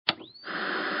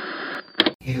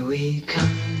Here we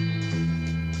come.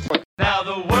 Now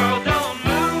the world don't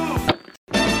move.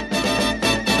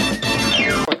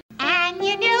 And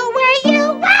you knew where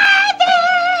you were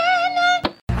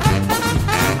then.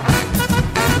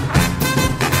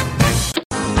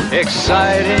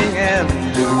 Exciting and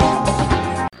new.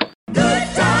 Good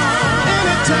time.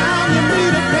 Anytime you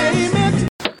need a payment.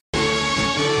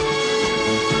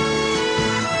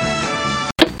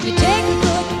 You take a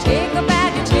good, you take a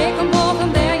bad, you take them all,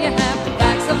 from there you have the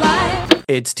facts of life.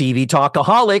 It's TV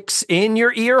Talkaholics in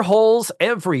your ear holes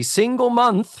every single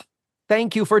month.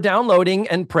 Thank you for downloading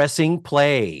and pressing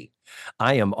play.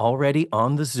 I am already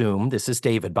on the Zoom. This is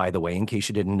David, by the way, in case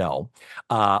you didn't know.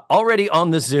 Already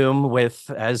on the Zoom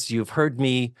with, as you've heard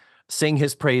me sing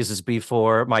his praises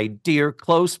before, my dear,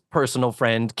 close, personal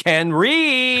friend, Ken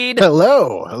Reid.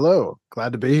 Hello.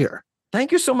 Glad to be here.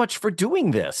 Thank you so much for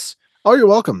doing this. Oh, you're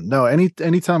welcome. No,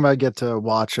 anytime I get to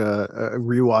watch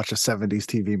rewatch a 70s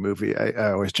TV movie,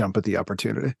 I always jump at the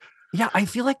opportunity. Yeah, I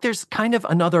feel like there's kind of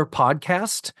another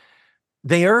podcast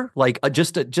there, like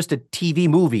just a TV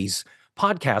movies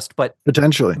podcast, but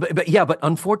Potentially. but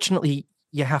unfortunately,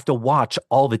 you have to watch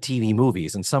all the TV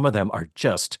movies, and some of them are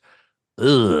just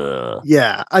ugh.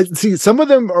 Yeah, I see. Some of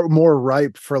them are more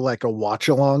ripe for like a watch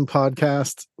along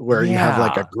podcast where you have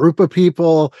like a group of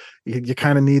people. You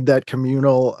kind of need that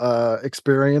communal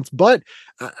experience. But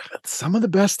some of the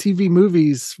best TV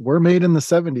movies were made in the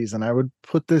 70s, and I would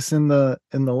put this in the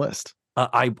list.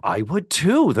 I would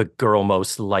too. The Girl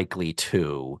Most Likely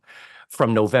To,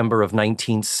 from November of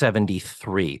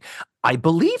 1973. I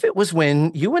believe it was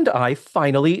when you and I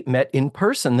finally met in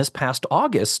person this past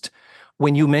August,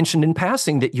 when you mentioned in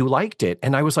passing that you liked it.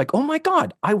 And I was like, oh my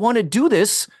God, I want to do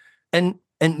this. And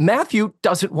Matthew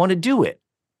doesn't want to do it.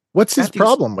 What's his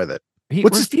problem with it? He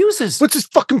refuses. What's his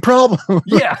fucking problem?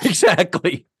 Yeah,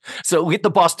 exactly. So we get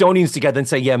the Bostonians together and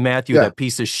say, yeah, Matthew, that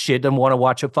piece of shit doesn't want to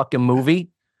watch a fucking movie.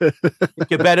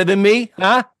 You're better than me,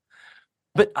 huh?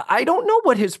 But I don't know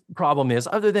what his problem is,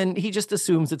 other than he just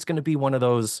assumes it's going to be one of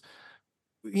those,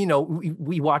 you know,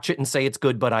 we watch it and say it's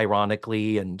good, but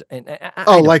ironically, and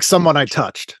like Someone I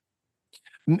Touched.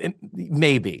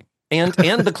 Maybe. And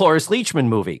the Cloris Leachman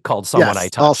movie called Someone I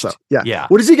Touched. Also, yeah. Yeah.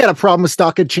 What does he got a problem with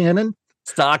Stockard Channon?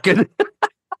 Stockard.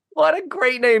 What a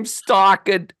great name,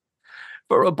 Stockard,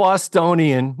 for a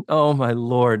Bostonian. Oh my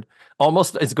Lord.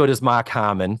 Almost as good as Mark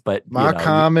Harmon, but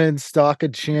Harmon,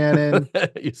 Stockard Channon.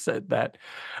 You said that.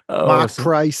 Mark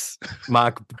Price.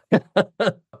 Mark.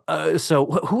 So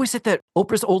who is it that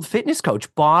Oprah's old fitness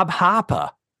coach, Bob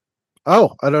Harper?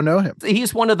 Oh, I don't know him.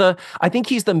 He's one of the, I think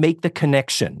he's the Make the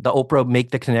Connection. The Oprah Make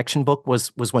the Connection book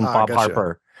was when Bob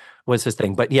Harper was his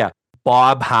thing. But yeah,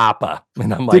 Bob Harper.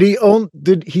 And I'm like,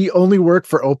 did he only work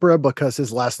for Oprah because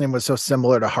his last name was so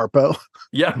similar to Harpo?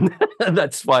 Yeah,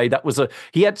 that's why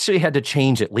he actually had to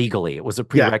change it legally. It was a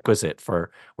prerequisite for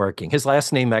working. His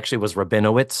last name actually was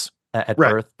Rabinowitz at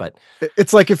birth, but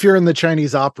it's like if you're in the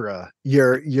Chinese opera,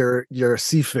 you're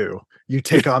Sifu, you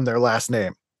take on their last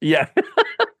name. Yeah.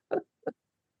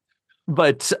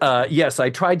 But yes, I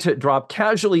tried to drop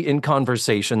casually in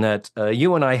conversation that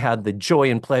you and I had the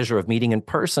joy and pleasure of meeting in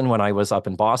person when I was up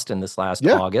in Boston this last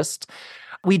August.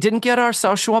 We didn't get our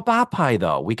South Shore bar pie,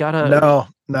 though. We got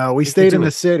No, we stayed in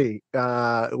the city,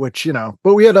 which,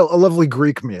 but we had a lovely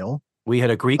Greek meal. We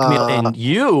had a Greek meal, and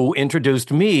you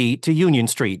introduced me to Union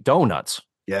Street Donuts.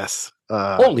 Yes.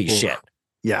 Holy shit.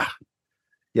 Yeah.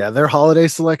 Yeah, their holiday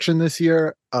selection this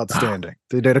year, outstanding.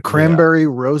 They did a cranberry,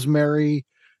 rosemary,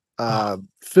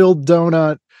 filled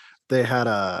donut. They had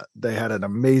an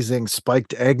amazing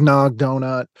spiked eggnog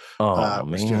donut. Oh,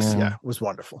 man. It was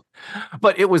wonderful.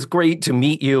 But it was great to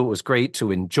meet you. It was great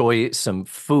to enjoy some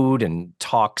food and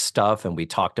talk stuff. And we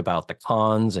talked about the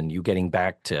cons and you getting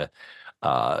back to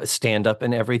stand up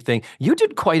and everything. You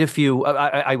did quite a few.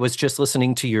 I was just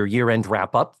listening to your year-end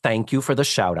wrap-up. Thank you for the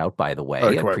shout-out, by the way.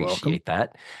 I appreciate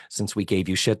that, since we gave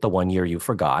you shit the one year you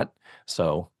forgot.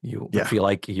 So you feel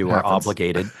like you are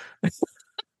obligated.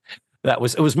 It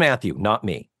was Matthew, not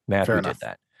me. Matthew did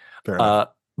that. Fair enough.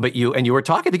 But you were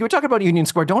talking. I think you were talking about Union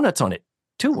Square Donuts on it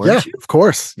too, weren't you? Of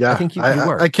course. Yeah, I think you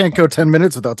were. I can't go 10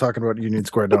 minutes without talking about Union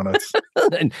Square Donuts.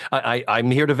 And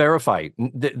I'm here to verify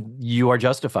that you are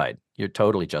justified. You're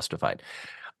totally justified.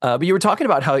 But you were talking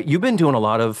about how you've been doing a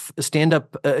lot of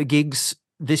stand-up gigs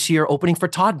this year, opening for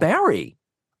Todd Barry.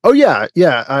 Oh yeah.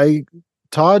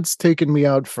 Todd's taken me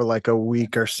out for like a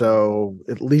week or so,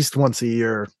 at least once a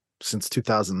year since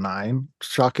 2009,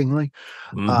 shockingly.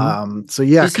 Mm-hmm. So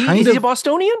yeah, is he a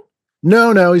Bostonian?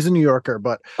 No, he's a New Yorker,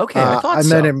 but Okay, I thought I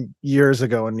met so. him years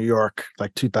ago in New York,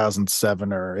 like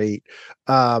 2007 or 8.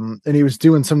 And he was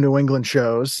doing some New England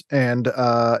shows, and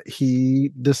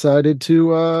he decided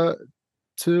to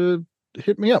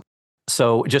hit me up.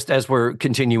 So just as we're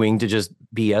continuing to just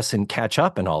BS and catch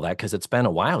up and all that, because it's been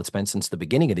a while. It's been since the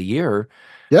beginning of the year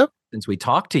Yep. since we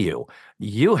talked to you.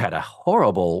 You had a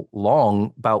horrible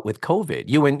long bout with COVID.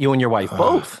 You and your wife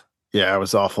both. Yeah, it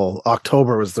was awful.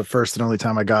 October was the first and only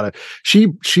time I got it. She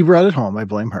brought it home. I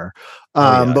blame her. Oh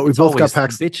yeah, But we it's both got always the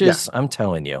packs. Yeah. bitches. I'm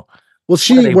telling you. Well,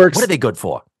 she works. What are they good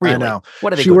for? I Really? know.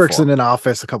 What are they She good works for? in an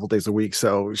office a couple days a week,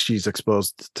 so she's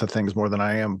exposed to things more than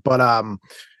I am. But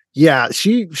yeah,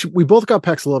 she we both got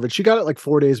Paxlovid. She got it like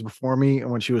 4 days before me,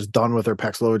 and when she was done with her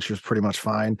Paxlovid, she was pretty much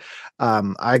fine.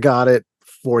 I got it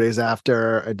 4 days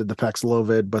after I did the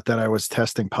Paxlovid, but then I was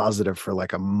testing positive for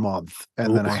like a month,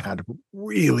 and then I Oof. had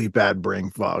really bad brain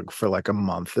fog for like a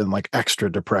month and like extra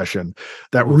depression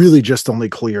that Oof. really just only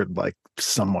cleared like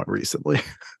somewhat recently.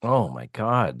 Oh my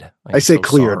God. I say so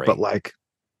cleared, sorry. but like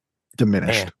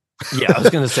diminished. Man. Yeah, I was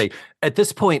gonna say at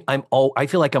this point, I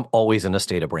feel like I'm always in a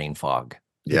state of brain fog.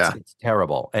 Yeah. It's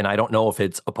terrible. And I don't know if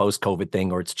it's a post-COVID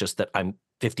thing or it's just that I'm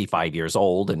 55 years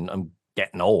old and I'm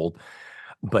getting old.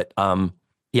 But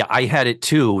yeah, I had it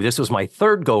too. This was my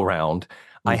third go round.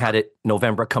 I had it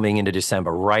November coming into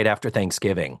December, right after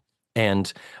Thanksgiving.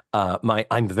 And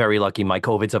I'm very lucky. My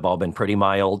COVIDs have all been pretty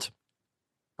mild.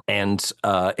 And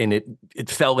it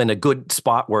fell in a good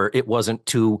spot where it wasn't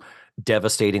too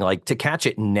devastating. Like to catch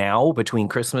it now between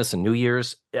Christmas and New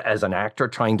Year's as an actor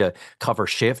trying to cover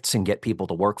shifts and get people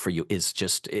to work for you is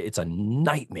just, it's a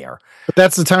nightmare. But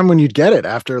that's the time when you'd get it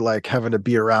after like having to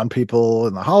be around people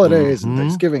in the holidays and Mhm.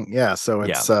 Thanksgiving. Yeah. So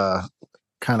it's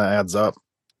kind of adds up.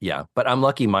 Yeah. But I'm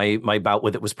lucky my bout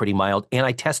with it was pretty mild. And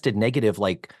I tested negative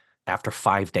like after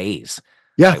 5 days.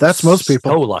 Yeah, I that's was most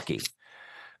people. so lucky.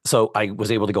 So I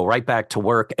was able to go right back to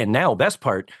work. And now, best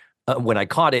part, when I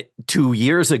caught it 2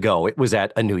 years ago, it was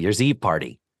at a New Year's Eve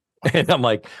party. And I'm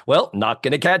like, well, not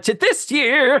going to catch it this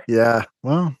year. Yeah.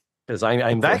 Well, Because I'm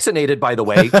hopefully. vaccinated, by the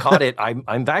way. Caught it.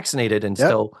 I'm vaccinated and Yep.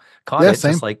 still caught Yeah, it,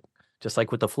 same. just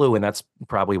like with the flu. And that's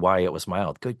probably why it was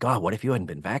mild. Good God, what if you hadn't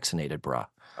been vaccinated, bruh?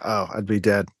 Oh, I'd be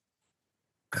dead.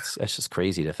 That's just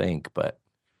crazy to think. But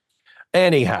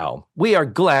anyhow, we are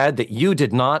glad that you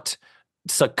did not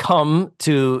succumb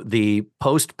to the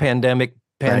post-pandemic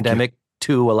pandemic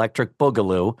 2 electric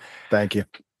boogaloo, Thank you.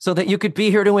 so that you could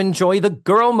be here to enjoy the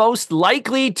girl most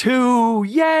likely to.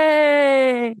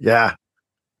 Yay! Yeah.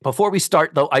 Before we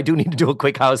start, though, I do need to do a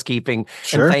quick housekeeping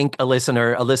Sure. and thank a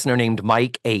listener named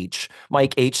Mike H.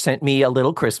 Mike H sent me a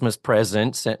little Christmas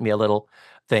present, sent me a little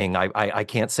thing. I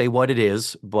can't say what it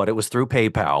is, but it was through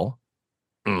PayPal.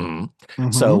 Mhm.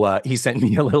 Mhm. So he sent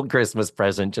me a little Christmas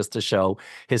present just to show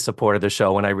his support of the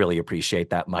show, and I really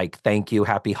appreciate that, Mike. Thank you.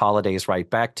 Happy holidays right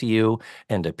back to you,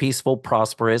 and a peaceful,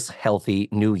 prosperous, healthy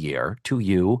new year to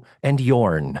you and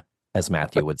Yorn, as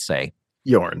Matthew would say.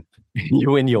 Yorn.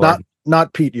 You and Yorn.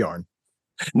 Not Pete Yorn.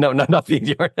 No, nothing.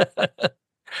 Yorn.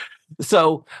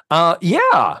 So,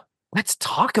 yeah, let's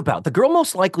talk about The Girl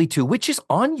Most Likely To, which is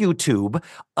on YouTube.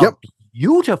 A Yep.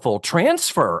 beautiful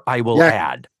transfer, I will Yeah.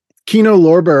 add. Kino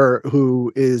Lorber,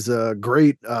 who is a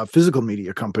great physical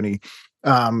media company.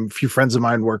 A few friends of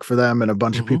mine work for them, and a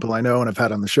bunch of Mhm. people I know and have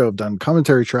had on the show have done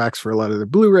commentary tracks for a lot of their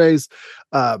Blu-rays.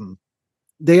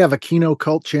 They have a Kino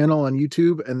Cult channel on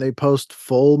YouTube, and they post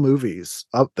full movies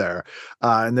up there.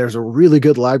 And there's a really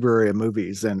good library of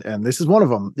movies, and this is one of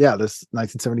them. Yeah, this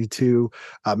 1972,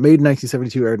 made in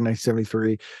 1972, aired in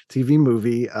 1973 TV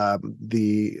movie.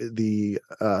 The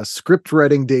script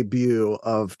writing debut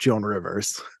of Joan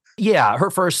Rivers. Yeah, her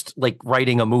first like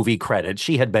writing a movie credit.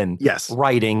 She had been Yes.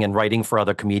 writing for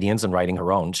other comedians and writing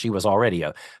her own. She was already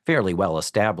a fairly well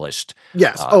established.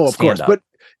 Yes. Oh, of course. stand-up. But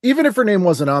even if her name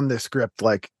wasn't on this script,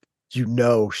 like, she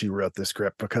wrote this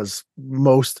script, because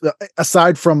most,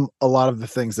 aside from a lot of the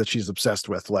things that she's obsessed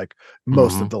with, like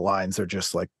most Mhm. of the lines are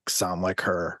just like sound like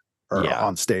her or Yeah.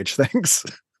 on stage things.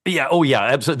 Yeah. Oh, yeah.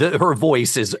 Absolutely. Her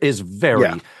voice is very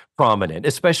Yeah. prominent,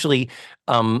 especially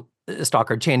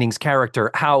Stockard Channing's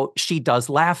character. How she does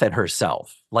laugh at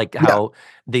herself, like how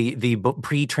the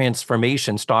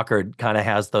pre-transformation Stockard kind of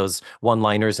has those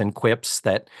one-liners and quips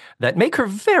that make her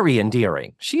very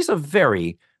endearing. She's a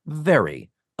very,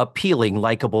 very appealing,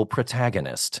 likable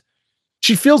protagonist.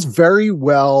 She feels very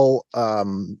well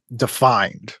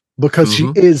defined, because she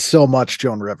Mhm. is so much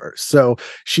Joan Rivers. So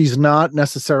she's not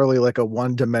necessarily like a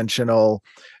one-dimensional,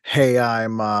 hey,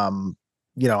 I'm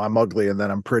I'm ugly and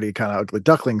then I'm pretty kind of ugly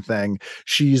duckling thing.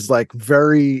 She's like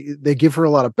they give her a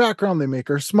lot of background. They make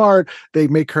her smart. They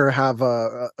make her have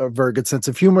a very good sense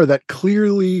of humor that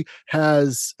clearly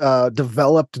has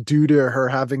developed due to her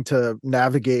having to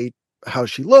navigate how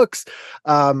she looks.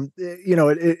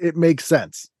 It makes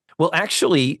sense. Well,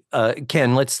 actually,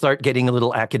 Ken, let's start getting a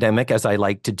little academic, as I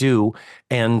like to do.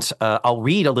 And I'll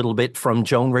read a little bit from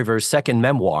Joan Rivers' second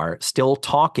memoir, Still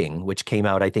Talking, which came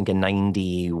out, I think, in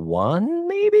 91,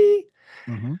 maybe?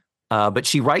 Mm-hmm. But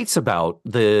she writes about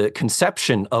the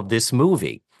conception of this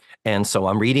movie. And so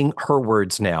I'm reading her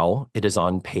words now. It is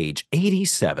on page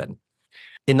 87.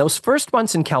 In those first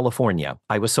months in California,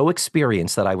 I was so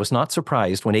experienced that I was not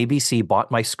surprised when ABC bought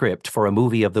my script for a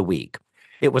movie of the week.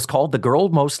 It was called The Girl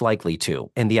Most Likely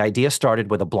To, and the idea started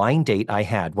with a blind date I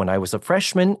had when I was a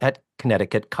freshman at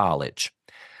Connecticut College.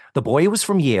 The boy was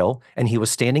from Yale, and he was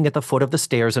standing at the foot of the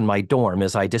stairs in my dorm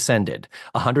as I descended,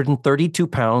 132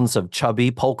 pounds of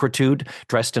chubby pulchritude,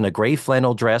 dressed in a gray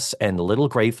flannel dress and little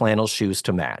gray flannel shoes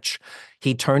to match.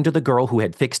 He turned to the girl who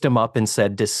had fixed him up and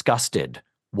said, disgusted,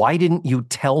 "Why didn't you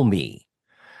tell me?"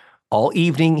 All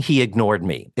evening, he ignored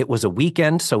me. It was a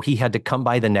weekend, so he had to come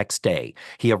by the next day.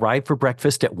 He arrived for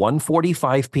breakfast at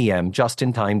 1:45 p.m., just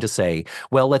in time to say,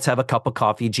 well, let's have a cup of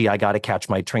coffee. Gee, I got to catch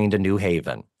my train to New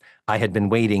Haven. I had been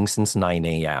waiting since 9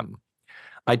 a.m.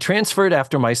 I transferred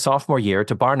after my sophomore year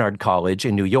to Barnard College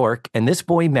in New York, and this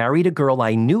boy married a girl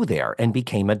I knew there and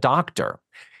became a doctor.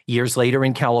 Years later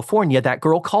in California, that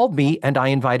girl called me, and I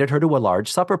invited her to a large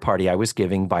supper party I was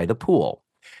giving by the pool.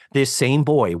 This same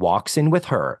boy walks in with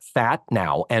her, fat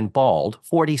now and bald,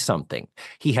 40-something.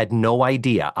 He had no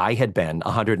idea I had been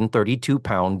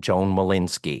 132-pound Joan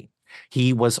Malinsky.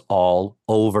 He was all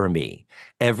over me.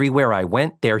 Everywhere I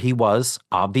went, there he was,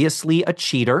 obviously a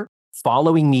cheater,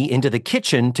 following me into the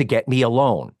kitchen to get me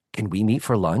alone. Can we meet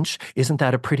for lunch? Isn't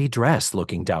that a pretty dress,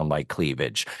 looking down my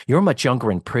cleavage? You're much younger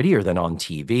and prettier than on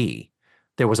TV.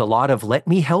 There was a lot of let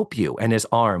me help you, and his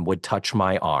arm would touch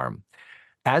my arm.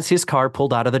 As his car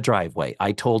pulled out of the driveway,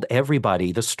 I told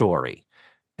everybody the story.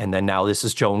 And then now this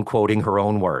is Joan quoting her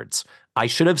own words. I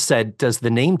should have said, does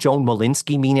the name Joan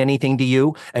Malinsky mean anything to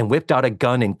you? And whipped out a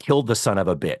gun and killed the son of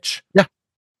a bitch. Yeah.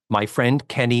 My friend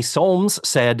Kenny Solms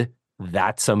said,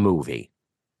 that's a movie.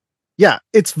 Yeah,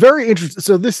 it's very interesting.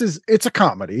 So it's a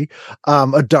comedy,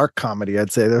 a dark comedy,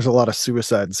 I'd say. There's a lot of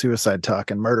suicide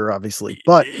talk and murder, obviously.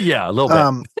 But yeah, a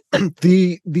little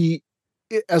bit.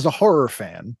 As a horror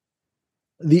fan,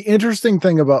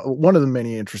 one of the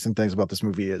many interesting things about this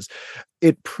movie is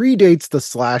it predates the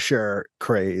slasher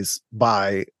craze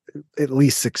by at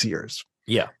least 6 years.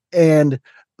 Yeah. And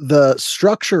the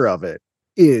structure of it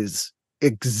is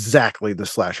exactly the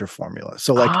slasher formula.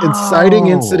 So like inciting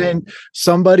incident,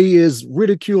 somebody is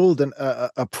ridiculed and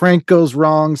a prank goes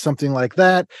wrong, something like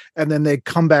that. And then they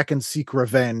come back and seek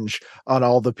revenge on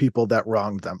all the people that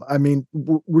wronged them. I mean,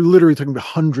 we're literally talking about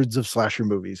hundreds of slasher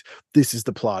movies. This is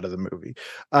the plot of the movie.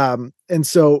 And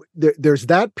so there's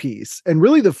that piece. And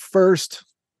really the first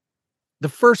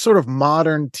sort of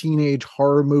modern teenage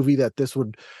horror movie that this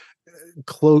would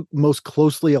most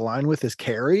closely align with is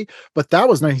Carrie, but that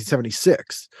was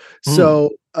 1976. So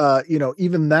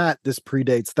even this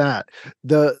predates that.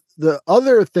 The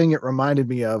other thing it reminded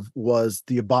me of was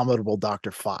The Abominable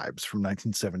Dr. Phibes from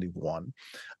 1971,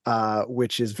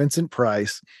 which is Vincent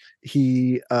Price.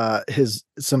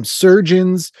 Some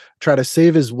surgeons try to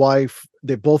save his wife.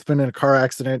 They've both been in a car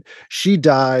accident. She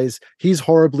dies. He's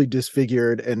horribly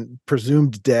disfigured and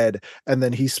presumed dead. And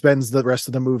then he spends the rest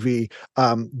of the movie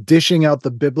dishing out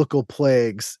the biblical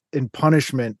plagues in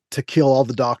punishment to kill all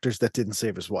the doctors that didn't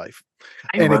save his wife.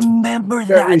 I remember it's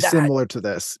very similar to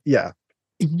this. Yeah.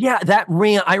 Yeah,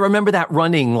 I remember that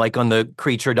running like on the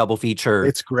Creature double feature.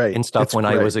 It's great. And stuff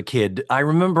I was a kid. I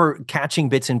remember catching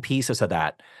bits and pieces of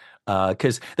that.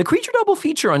 Because the Creature double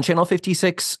feature on Channel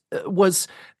 56 was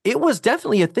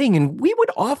definitely a thing, and we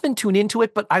would often tune into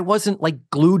it, but I wasn't like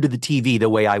glued to the TV the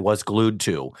way I was glued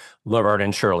to Laverne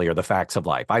and Shirley or The Facts of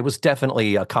Life. I was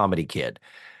definitely a comedy kid.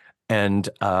 And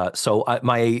so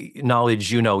my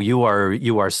knowledge, you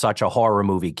are such a horror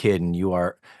movie kid, and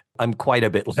I'm quite a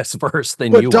bit less versed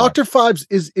than you are. But Dr. Phibes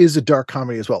is a dark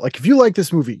comedy as well. Like if you like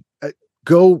this movie,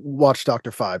 go watch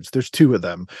Dr. Phibes. There's two of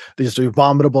them. There's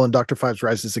Abominable and Dr. Phibes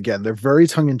Rises Again. They're very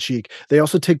tongue-in-cheek. They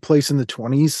also take place in the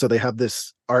 20s, so they have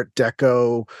this Art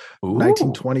Deco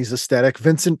 1920s aesthetic.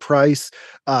 Vincent Price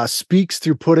speaks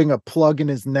through putting a plug in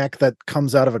his neck that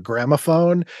comes out of a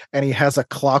gramophone, and he has a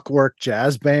clockwork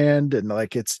jazz band, and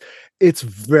like it's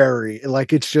very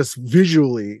like it's just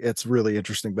visually it's really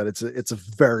interesting, but it's a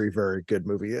very, very good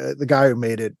movie. The guy who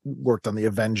made it worked on the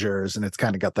Avengers, and it's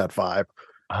kind of got that vibe.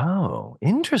 Oh,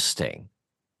 interesting.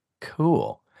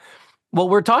 Cool. Well,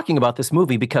 we're talking about this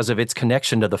movie because of its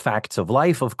connection to the facts of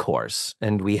life, of course.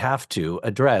 And we have to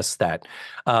address that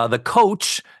the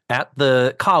coach at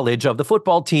the college of the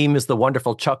football team is the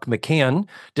wonderful Chuck McCann,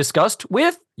 discussed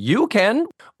with you, Ken,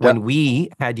 when we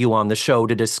had you on the show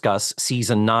to discuss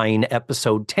season 9,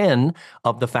 episode 10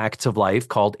 of the Facts of Life,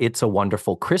 called It's a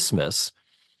Wonderful Christmas.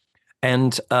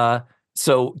 And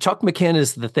so Chuck McCann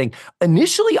is the thing.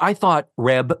 Initially, I thought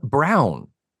Reb Brown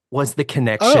was the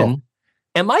connection.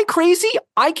 Am I crazy?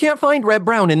 I can't find Reb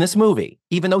Brown in this movie,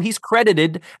 even though he's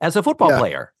credited as a football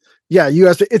player. Yeah,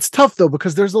 it's tough though,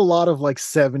 because there's a lot of like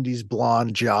 70s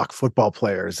blonde jock football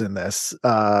players in this,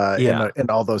 in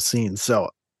all those scenes. So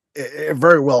it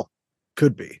very well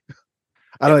could be.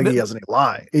 I don't think he has any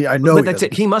line. I know, but that's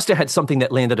it. He must have had something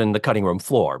that landed on the cutting room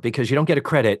floor, because you don't get a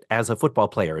credit as a football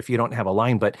player if you don't have a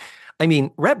line. But I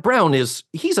mean, Reb Brown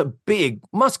he's a big,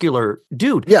 muscular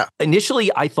dude. Yeah.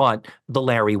 Initially, I thought the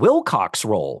Larry Wilcox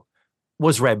role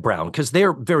was Reb Brown, because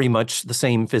they're very much the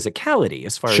same physicality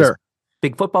as far as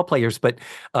big football players. But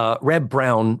Reb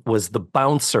Brown was the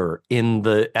bouncer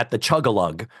at the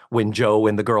Chug-a-Lug when Joe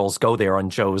and the girls go there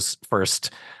on Joe's first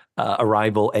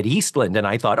arrival at Eastland, and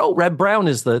I thought, Reb Brown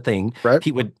is the thing. Right.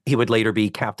 He would later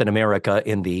be Captain America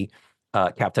in the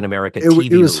Captain America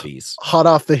TV movies. Hot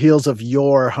off the heels of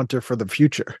your Hunter for the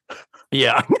Future.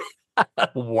 Yeah.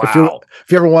 Wow.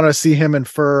 If you ever want to see him in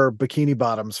fur bikini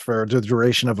bottoms for the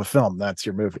duration of a film, that's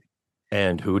your movie.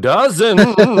 And who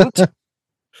doesn't?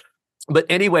 But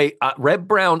anyway, Reb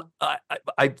Brown,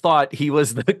 I thought he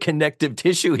was the connective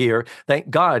tissue here. Thank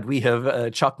God we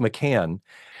have Chuck McCann.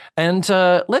 And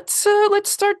let's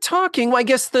start talking. Well, I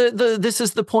guess this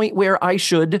is the point where I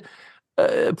should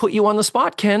put you on the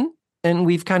spot, Ken. And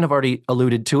we've kind of already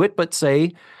alluded to it, but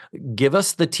give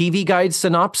us the TV Guide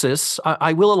synopsis.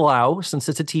 I will allow, since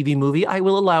it's a TV movie, I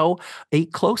will allow a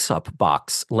close-up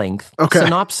box length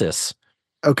synopsis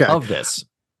of this.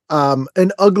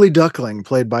 An ugly duckling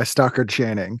played by Stockard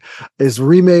Channing is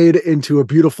remade into a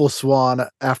beautiful swan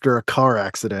after a car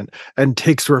accident and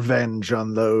takes revenge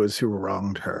on those who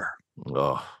wronged her.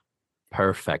 Oh,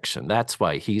 perfection. That's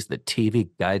why he's the TV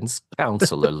guidance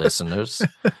counselor, listeners.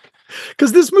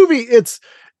 Because this movie, it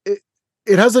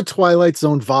has a Twilight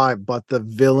Zone vibe, but the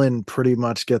villain pretty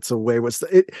much gets away with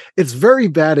it. It's very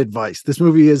bad advice. This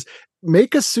movie is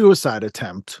make a suicide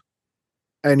attempt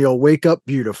and you'll wake up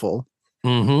beautiful.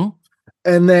 Mm-hmm.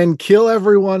 And then kill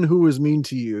everyone who was mean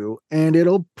to you, and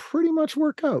it'll pretty much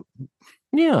work out.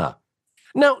 Yeah.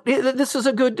 Now, this is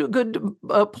a good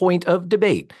point of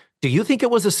debate. Do you think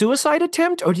it was a suicide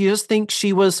attempt, or do you just think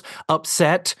she was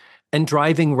upset and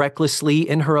driving recklessly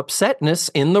in her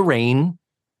upsetness in the rain?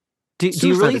 Do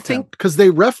you really think? Because they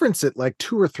reference it like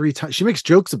 2 or 3 times. She makes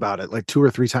jokes about it like 2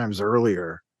 or 3 times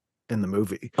earlier in the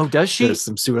movie. Oh, does she? There's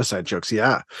some suicide jokes.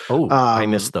 Yeah. Oh, I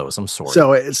missed those. I'm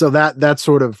sorry. So that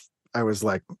sort of, I was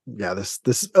like, yeah,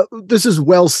 this is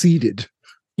well seeded.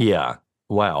 Yeah.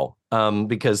 Wow.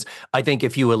 Because I think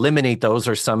if you eliminate those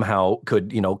or somehow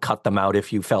could, cut them out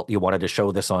if you felt you wanted to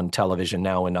show this on television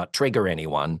now and not trigger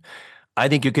anyone, I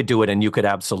think you could do it, and you could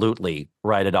absolutely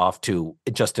write it off to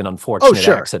just an unfortunate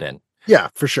accident. Yeah,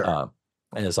 for sure.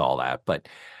 Is all that. But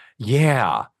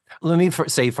yeah. Let me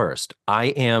say first,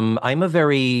 I'm a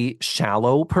very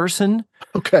shallow person.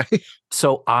 Okay.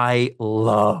 So I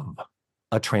love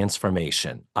a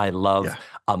transformation. I love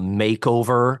a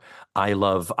makeover.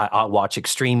 I'll watch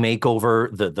Extreme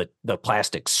Makeover, the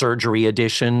plastic surgery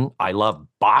edition. I love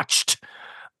Botched.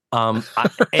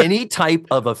 Any type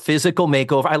of a physical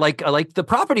makeover. I like the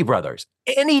Property Brothers.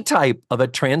 Any type of a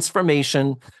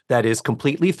transformation that is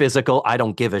completely physical. I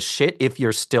don't give a shit if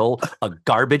you're still a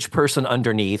garbage person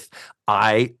underneath.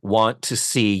 I want to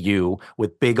see you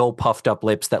with big old puffed up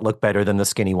lips that look better than the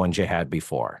skinny ones you had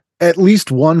before. At least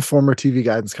one former TV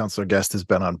guidance counselor guest has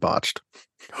been on Botched.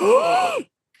 Can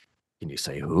you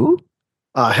say who?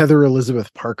 Heather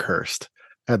Elizabeth Parkhurst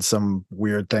had some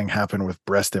weird thing happen with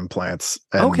breast implants,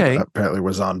 and apparently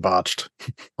was on Botched.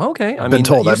 Okay. I've been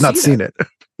told. I've not seen it.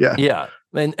 Yeah. Yeah.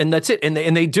 And that's it. And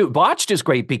they do. Botched is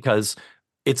great because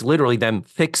it's literally them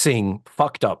fixing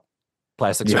fucked up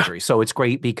plastic surgery. So it's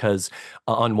great because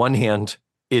on one hand,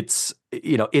 it's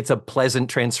a pleasant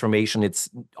transformation. It's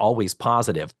always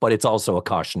positive, but it's also a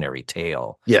cautionary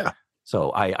tale. Yeah.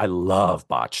 So I love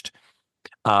Botched.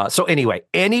 So anyway,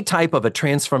 any type of a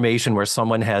transformation where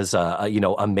someone has a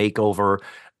makeover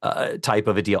type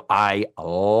of a deal, I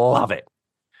love it.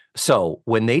 So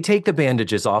when they take the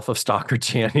bandages off of Stockard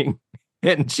Channing,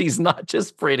 and she's not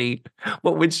just pretty,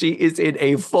 but when she is in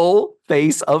a full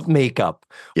face of makeup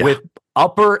with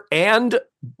upper and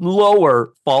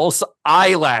lower false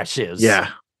eyelashes.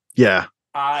 Yeah.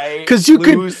 I Because you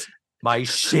could lose my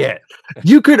shit.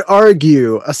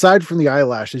 argue, aside from the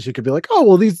eyelashes, you could be like, oh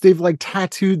well, they've like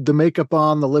tattooed the makeup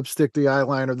on, the lipstick, the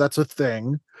eyeliner. That's a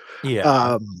thing.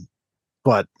 Yeah.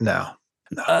 But no.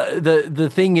 The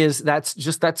thing is,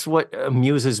 that's what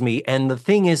amuses me. And the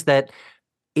thing is that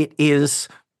it is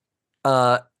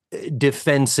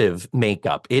defensive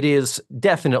makeup. It is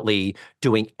definitely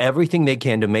doing everything they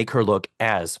can to make her look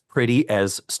as pretty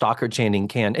as Stockard Channing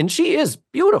can. And she is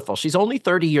beautiful. She's only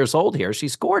 30 years old here.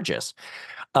 She's gorgeous.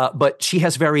 But she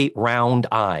has very round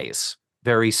eyes,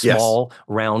 very small,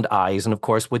 round eyes. And of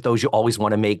course, with those, you always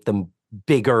want to make them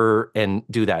bigger and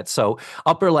do that. So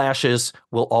upper lashes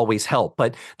will always help.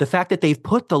 But the fact that they've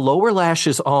put the lower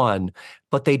lashes on,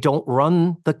 but they don't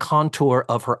run the contour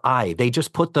of her eye, they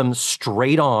just put them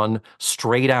straight on,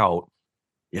 straight out.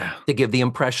 Yeah. To give the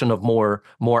impression of more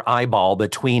eyeball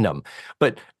between them.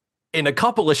 But in a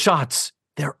couple of shots,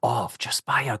 they're off just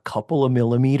by a couple of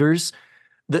millimeters.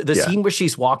 The scene where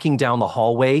she's walking down the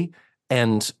hallway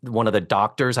and one of the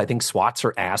doctors, I think, swats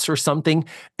her ass or something.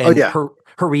 And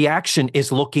her reaction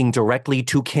is looking directly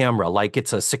to camera, like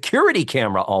it's a security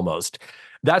camera almost.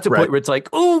 That's a point where it's like,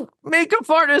 oh, makeup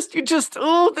artist, it's just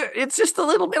a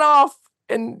little bit off.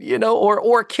 And,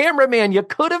 or cameraman, you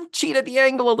could have cheated the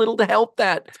angle a little to help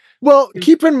that. Well,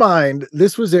 keep in mind,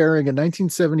 this was airing in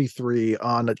 1973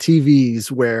 on TVs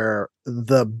where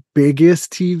the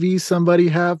biggest TV somebody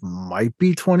have might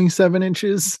be 27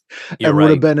 inches and would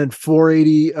have been in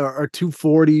 480 or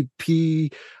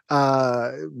 240p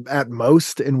at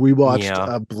most. And we watched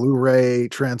a Blu-ray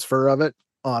transfer of it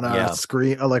on a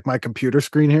screen. Like my computer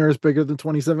screen here is bigger than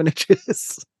 27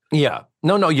 inches. Yeah.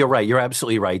 No, you're right. You're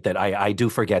absolutely right that I do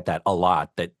forget that a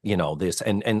lot, that, this.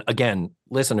 And again,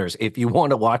 listeners, if you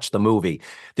want to watch the movie,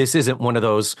 this isn't one of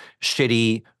those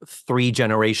shitty 3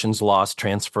 generations lost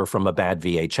transfer from a bad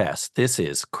VHS. This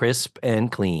is crisp and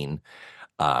clean.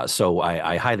 So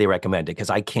I highly recommend it because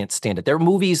I can't stand it. There are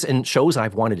movies and shows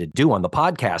I've wanted to do on the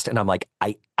podcast, and I'm like,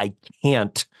 I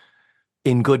can't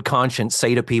in good conscience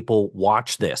say to people,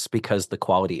 watch this, because the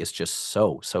quality is just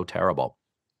so terrible.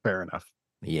 Fair enough.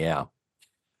 Yeah.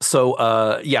 So,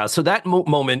 so that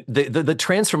moment, the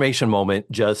transformation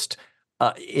moment, just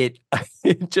it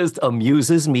just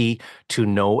amuses me to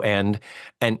no end.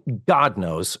 And God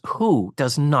knows who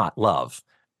does not love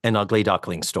an ugly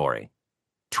duckling story.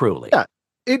 Truly. Yeah.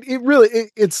 It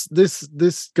really it's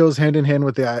this goes hand in hand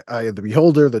with the Eye of the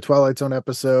Beholder, the Twilight Zone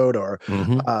episode, or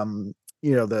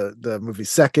the movie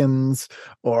Seconds,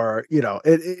 or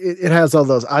it has all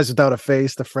those Eyes Without a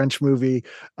Face, the French movie.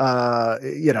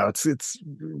 It's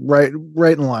right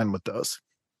in line with those.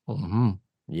 Mm-hmm.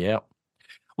 Yeah.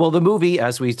 Well, the movie,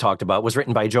 as we talked about, was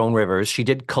written by Joan Rivers. She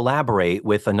did collaborate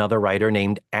with another writer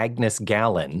named Agnes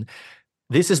Gallen.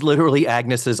 This is literally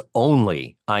Agnes's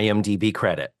only IMDb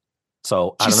credit.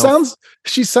 So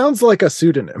she sounds like a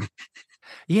pseudonym.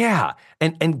 Yeah.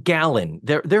 And Gallen,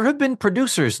 there have been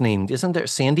producers named, isn't there?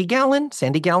 Sandy Gallen?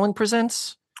 Sandy Gallen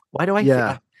Presents? Why do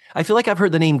I feel like I've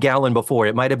heard the name Gallen before.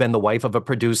 It might have been the wife of a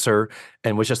producer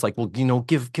and was just like, well,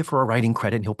 give her a writing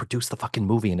credit and he'll produce the fucking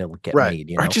movie and it'll get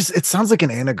made. Or just, it sounds like an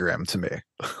anagram to me.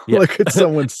 Like it's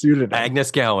someone's pseudonym.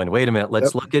 Agnes Gallen. Wait a minute.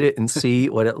 Let's look at it and see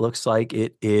what it looks like.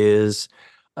 It is,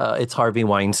 it's Harvey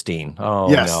Weinstein.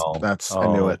 Oh, yes, no. I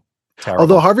knew it. Terrible.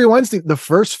 Although Harvey Weinstein, the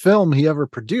first film he ever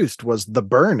produced was The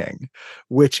Burning,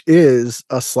 which is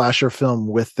a slasher film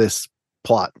with this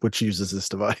plot, which uses this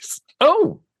device.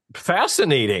 Oh,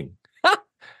 fascinating.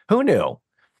 Who knew?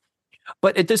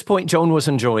 But at this point, Joan was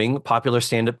enjoying a popular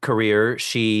stand-up career.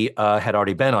 She had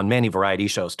already been on many variety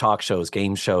shows, talk shows,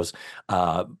 game shows.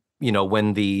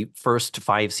 When the first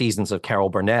 5 seasons of Carol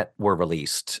Burnett were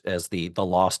released as the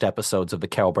lost episodes of the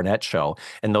Carol Burnett show,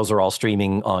 and those are all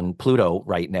streaming on Pluto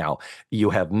right now,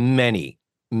 you have many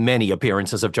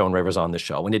appearances of Joan Rivers on the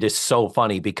show. And it is so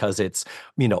funny because it's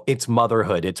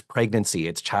motherhood, it's pregnancy,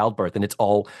 it's childbirth, and it's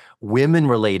all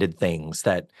women-related things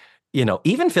that,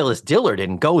 even Phyllis Diller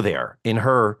didn't go there in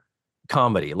her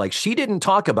comedy. Like, she didn't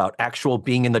talk about actual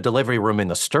being in the delivery room in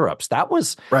the stirrups. That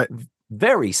was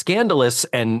very scandalous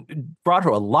and brought her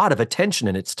a lot of attention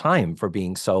in its time for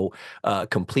being so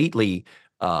completely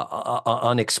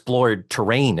unexplored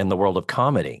terrain in the world of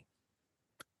comedy.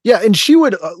 Yeah, and she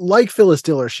would, like Phyllis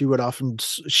Diller,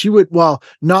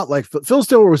 not like Phyllis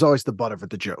Diller was always the butt of it,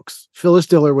 the jokes. Phyllis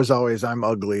Diller was always, I'm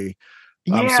ugly,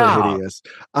 I'm so hideous.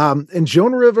 And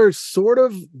Joan Rivers sort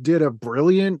of did a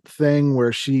brilliant thing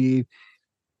where she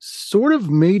sort of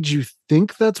made you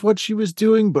think that's what she was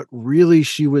doing, but really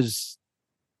she was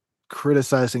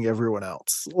criticizing everyone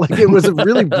else. Like it was a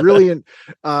really brilliant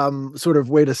sort of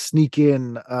way to sneak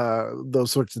in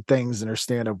those sorts of things in her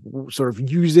stand-up, sort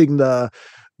of using the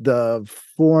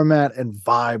format and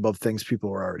vibe of things people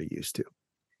were already used to.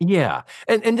 Yeah.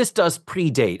 And this does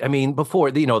predate. I mean,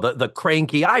 before the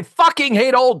cranky, I fucking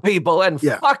hate old people and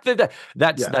Yeah. fuck that's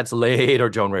Yeah. that's later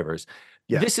Joan Rivers.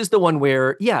 Yeah. This is the one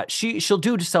where, she'll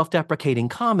do self-deprecating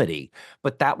comedy,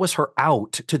 but that was her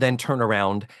out to then turn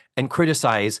around and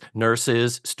criticize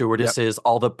nurses, stewardesses,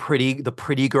 all the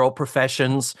pretty girl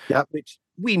professions, Yep. which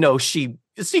we know she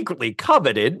secretly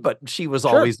coveted, but she was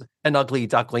Sure. always an ugly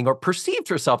duckling, or perceived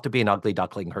herself to be an ugly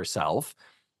duckling herself.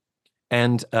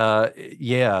 And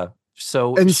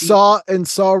so And she, saw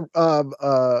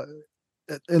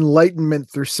enlightenment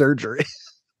through surgery.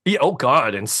 yeah, oh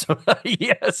God, and so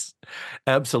yes,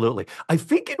 absolutely. I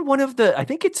think I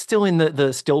think it's still in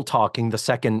the Still Talking, the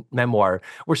second memoir,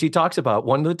 where she talks about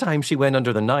one of the times she went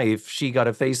under the knife, she got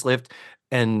a facelift,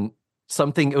 and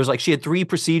it was like she had 3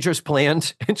 procedures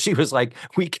planned, and she was like,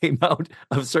 we came out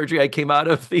of surgery, I came out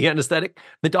of the anesthetic,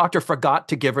 the doctor forgot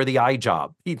to give her the eye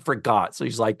job. He forgot. So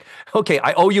he's like, okay,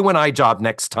 I owe you an eye job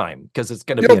next time, because it's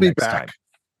going to be You'll be next back. time.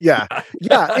 Yeah.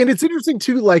 Yeah. And it's interesting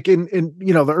too, like in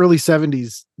the early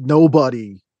 70s,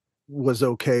 nobody was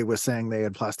okay with saying they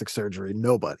had plastic surgery.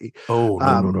 Nobody. Oh,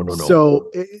 no. So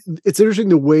it's interesting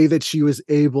the way that she was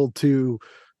able to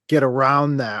get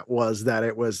around that was that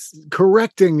it was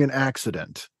correcting an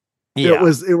accident. Yeah. It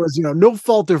was no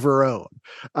fault of her own.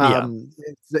 Yeah.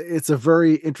 It's a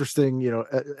very interesting,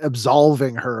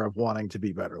 absolving her of wanting to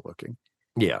be better looking.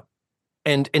 Yeah.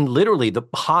 And literally the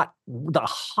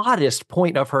hottest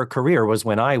point of her career was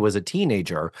when I was a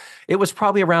teenager. It was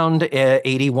probably around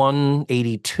 81,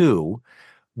 82,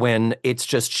 when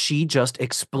she just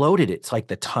exploded. It's like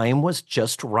the time was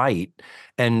just right.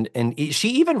 And she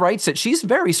even writes that she's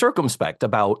very circumspect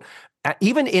about,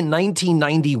 even in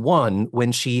 1991,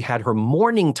 when she had her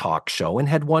morning talk show and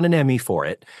had won an Emmy for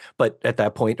it. But at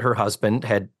that point, her husband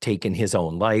had taken his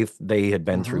own life. They had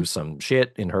been through some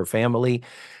shit in her family.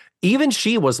 Even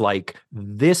she was like,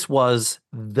 this was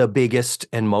the biggest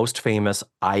and most famous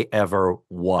I ever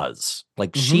was.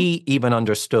 Like she even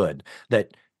understood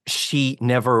that she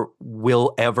never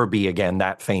will ever be again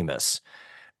that famous.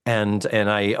 And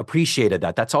I appreciated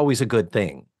that. That's always a good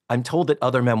thing. I'm told that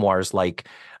other memoirs like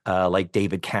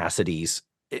David Cassidy's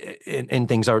and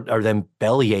things are them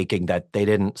belly aching that they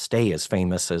didn't stay as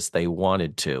famous as they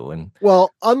wanted to. And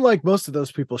well, unlike most of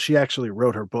those people, she actually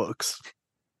wrote her books.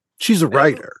 She's a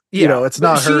writer. Yeah, it's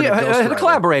not her. She had a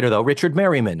collaborator, though. Richard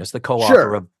Merriman is the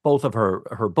co-author of both of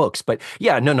her books. But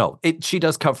yeah, no. She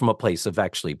does come from a place of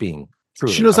actually being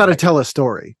truly. She knows how to tell a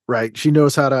story, right? She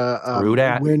knows how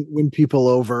to win people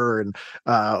over and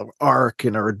arc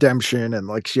and a redemption and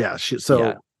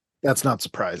that's not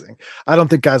surprising. I don't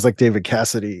think guys like David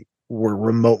Cassidy were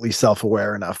remotely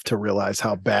self-aware enough to realize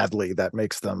how badly that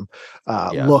makes them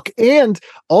look. And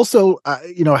also,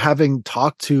 having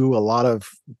talked to a lot of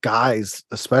guys,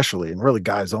 especially, and really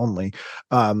guys only,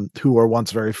 who were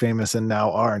once very famous and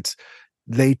now aren't,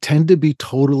 they tend to be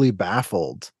totally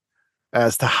baffled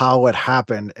as to how it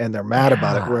happened, and they're mad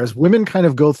about it. Whereas women kind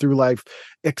of go through life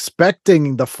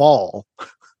expecting the fall.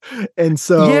 And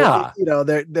so,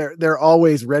 they're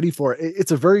always ready for it.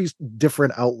 It's a very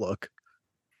different outlook.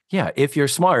 Yeah, if you're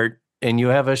smart and you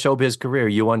have a showbiz career,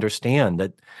 you understand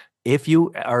that if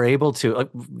you are able to,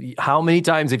 how many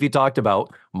times have you talked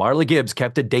about Marla Gibbs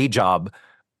kept a day job,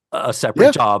 a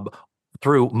separate job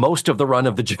through most of the run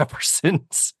of the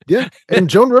Jeffersons? Yeah. And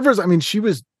Joan Rivers, I mean, she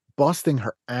was busting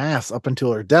her ass up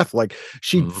until her death. Like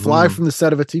she'd fly from the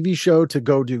set of a TV show to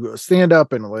go do a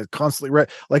stand-up and like constantly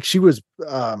like she was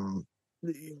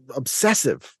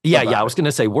obsessive. Yeah. I was going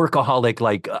to say workaholic.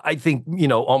 Like I think,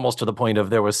 almost to the point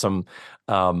of there was some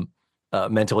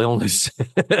mental illness.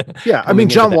 Yeah. I mean,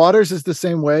 John Waters is the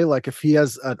same way. Like if he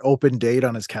has an open date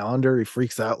on his calendar, he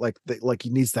freaks out like he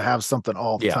needs to have something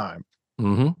all the time.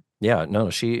 Mm-hmm. Yeah, no,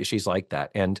 she's like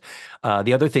that. And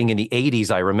the other thing in the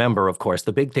 80s, I remember, of course,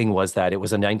 the big thing was that it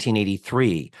was in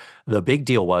 1983. The big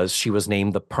deal was she was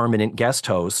named the permanent guest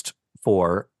host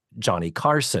for Johnny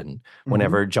Carson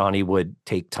whenever Johnny would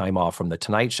take time off from The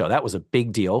Tonight Show. That was a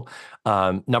big deal.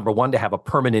 Number one, to have a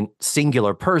permanent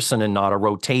singular person and not a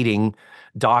rotating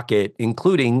docket,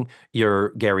 including your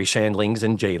Gary Shandlings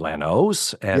and Jay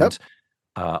Leno's and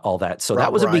all that. So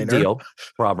that was a big deal.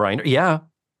 Rob Reiner. Yeah.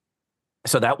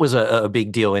 So that was a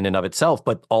big deal in and of itself,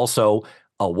 but also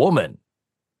a women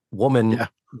in,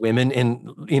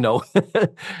 in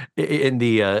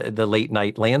the late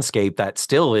night landscape, that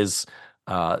still is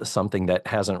something that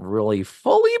hasn't really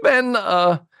fully been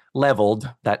leveled,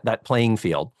 that playing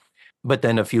field. But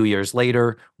then a few years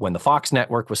later, when the Fox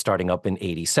network was starting up in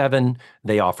 87,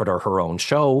 they offered her own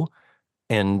show.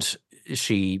 And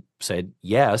she said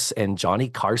yes. And Johnny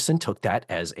Carson took that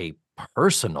as a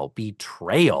personal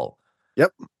betrayal.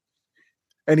 Yep.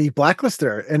 And he blacklisted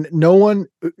her. And no one,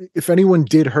 if anyone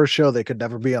did her show, they could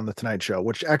never be on the Tonight Show,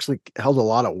 which actually held a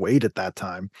lot of weight at that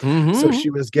time. So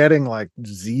she was getting like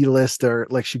Z-lister,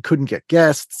 like she couldn't get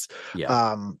guests.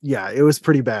 Yeah. Yeah, it was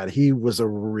pretty bad. He was a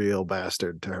real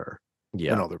bastard to her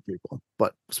Yeah. and other people,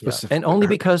 but Yeah. specifically And only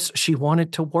her. because she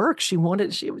wanted to work. She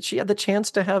had the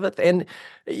chance to have it. And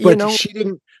But she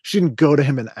didn't go to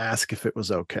him and ask if it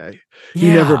was okay. He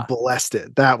never blessed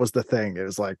it. That was the thing. It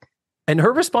was like, and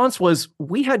her response was,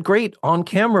 we had great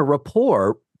on-camera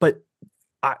rapport, but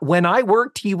when I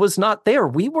worked, he was not there.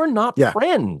 We were not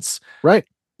friends. Right.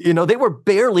 They were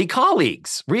barely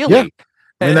colleagues, really. Yeah.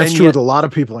 I mean, that's true with a lot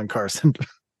of people in Carson.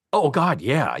 Oh God,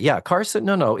 yeah, yeah. Carson,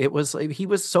 no. He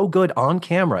was so good on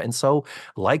camera and so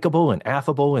likable and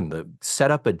affable, and the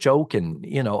set up a joke, and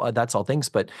that's all things.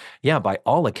 But yeah, by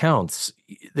all accounts,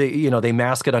 they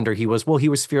mask it under he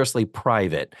was fiercely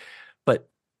private, but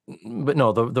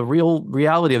no, the real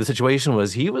reality of the situation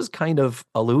was he was kind of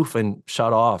aloof and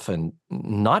shut off and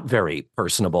not very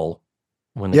personable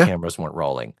when the cameras weren't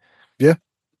rolling. Yeah.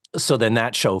 So then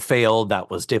that show failed. That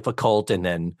was difficult, and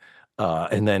then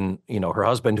her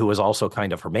husband, who was also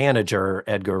kind of her manager,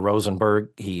 Edgar Rosenberg,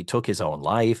 he took his own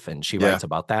life, and she writes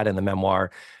about that in the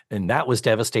memoir, and that was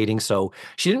devastating. So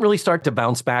she didn't really start to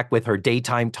bounce back with her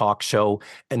daytime talk show,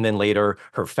 and then later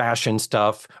her fashion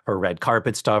stuff, her red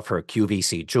carpet stuff, her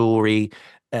QVC jewelry,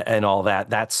 and all that.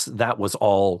 That was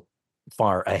all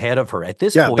far ahead of her at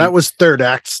this point. Yeah, that was third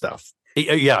act stuff.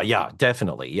 Yeah,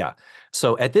 definitely, yeah.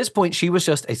 So at this point, she was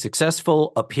just a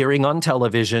successful appearing on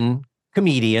television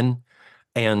comedian,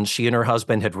 and she and her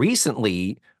husband had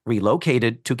recently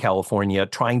relocated to California,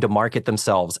 trying to market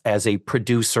themselves as a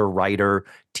producer-writer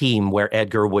team where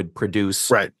Edgar would produce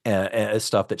stuff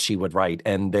that she would write.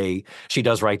 And she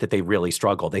does write that they really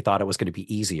struggled. They thought it was going to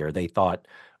be easier. They thought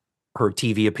her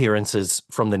TV appearances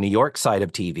from the New York side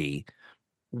of TV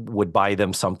would buy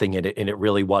them something, and it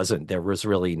really wasn't. There was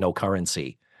really no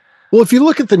currency. Well, if you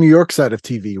look at the New York side of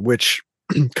TV, which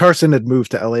Carson had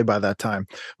moved to LA by that time,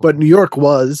 but New York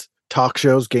was talk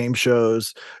shows, game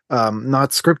shows, not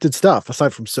scripted stuff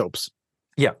aside from soaps.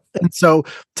 Yeah. And so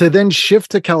to then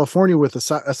shift to California with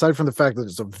aside from the fact that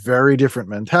it's a very different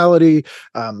mentality,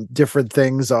 different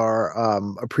things are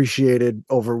appreciated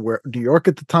over where New York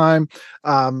at the time,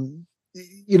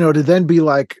 to then be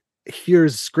like,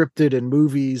 here's scripted and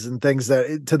movies and things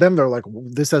that to them, they're like,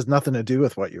 this has nothing to do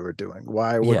with what you were doing.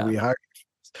 Why would we hire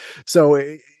you? So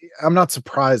I'm not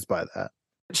surprised by that.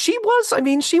 She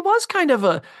was kind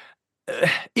of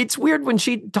it's weird when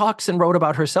she talks and wrote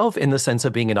about herself in the sense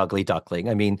of being an ugly duckling.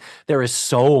 I mean, there is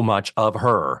so much of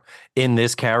her in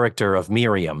this character of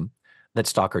Miriam that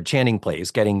Stockard Channing plays,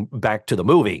 getting back to the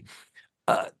movie,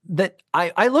 that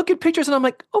I look at pictures and I'm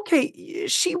like, okay,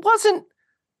 she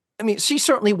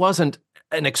certainly wasn't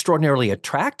an extraordinarily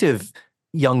attractive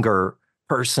younger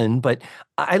person, but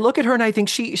I look at her and I think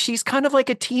she's kind of like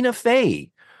a Tina Fey,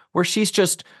 where she's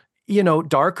just,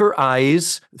 darker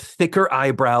eyes, thicker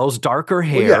eyebrows, darker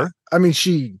hair. Well, yeah. I mean,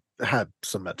 she had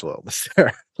some mental illness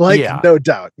there, no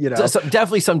doubt,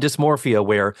 definitely some dysmorphia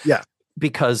where,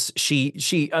 because she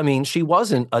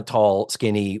wasn't a tall,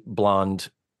 skinny, blonde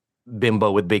bimbo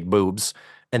with big boobs,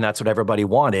 and that's what everybody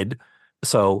wanted.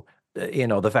 So,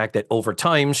 the fact that over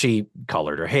time she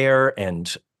colored her hair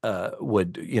and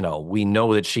we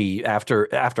know that she,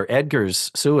 after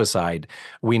Edgar's suicide,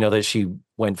 we know that she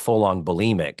went full on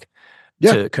bulimic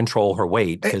to control her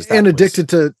weight, and addicted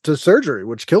to surgery,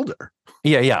 which killed her.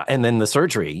 Yeah. And then the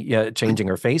surgery, changing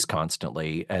her face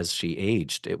constantly as she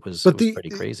aged. It was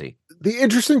pretty crazy. The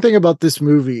interesting thing about this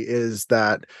movie is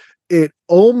that it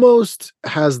almost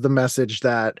has the message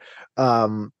that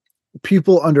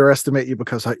people underestimate you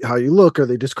because how you look, or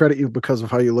they discredit you because of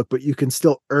how you look, but you can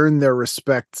still earn their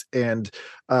respect and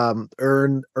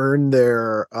earn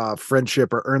their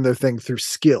friendship or earn their thing through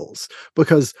skills.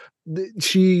 Because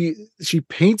she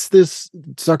paints this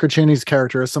Stockard Channing's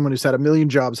character as someone who's had a million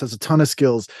jobs, has a ton of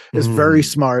skills, is very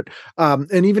smart,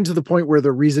 and even to the point where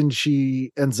the reason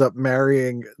she ends up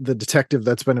marrying the detective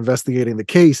that's been investigating the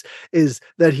case is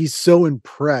that he's so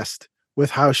impressed with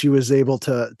how she was able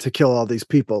to kill all these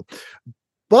people.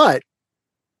 But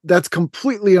that's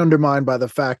completely undermined by the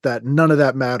fact that none of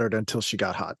that mattered until she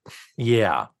got hot.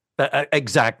 Yeah,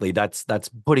 exactly. That's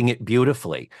putting it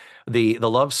beautifully. The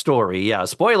love story,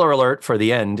 spoiler alert for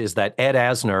the end, is that Ed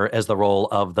Asner, as the role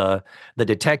of the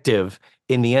detective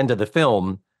in the end of the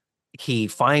film, he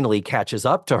finally catches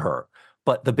up to her.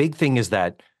 But the big thing is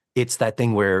that it's that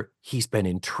thing where he's been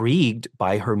intrigued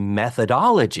by her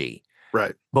methodology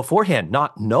Right. beforehand,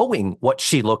 not knowing what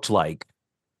she looked like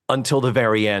until the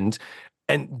very end.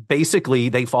 And basically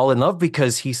they fall in love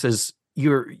because he says,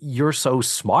 you're so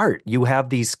smart. You have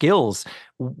these skills.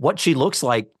 What she looks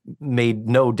like made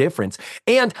no difference.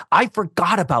 And I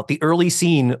forgot about the early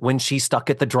scene when she's stuck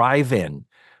at the drive-in,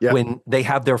 Yeah. when they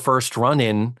have their first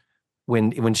run-in,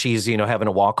 when she's, having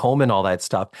a walk home and all that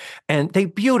stuff. And they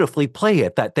beautifully play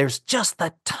it, that there's just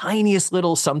the tiniest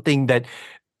little something that,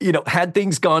 had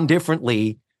things gone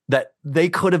differently, that they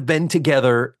could have been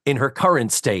together in her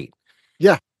current state.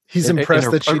 Yeah. He's In impressed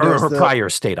her, that she or knows her prior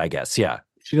state, I guess. Yeah.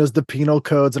 she knows the penal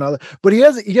codes and all that. But he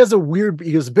has a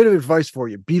bit of advice for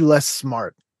you. Be less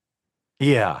smart.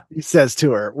 Yeah. He says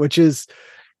to her, which is,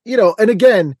 and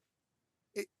again,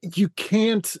 you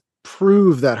can't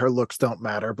prove that her looks don't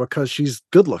matter because she's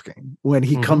good looking when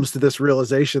he comes to this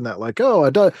realization that like,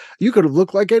 you could have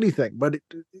looked like anything, but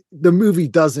the movie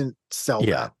doesn't sell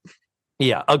that.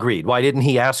 Yeah, agreed. Why didn't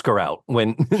he ask her out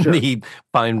when he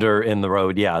found her in the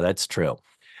road? Yeah, that's true.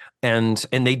 And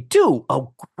they do a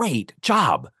great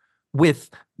job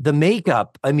with the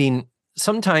makeup. I mean,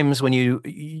 sometimes when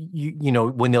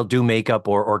when they'll do makeup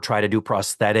or try to do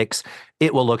prosthetics,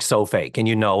 it will look so fake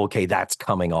and okay, that's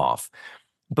coming off.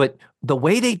 But the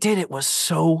way they did it was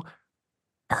so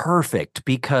perfect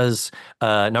because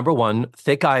number one,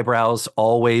 thick eyebrows,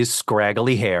 always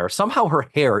scraggly hair. Somehow her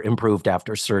hair improved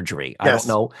after surgery. I don't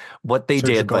know what they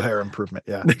did, but hair improvement.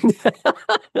 Yeah.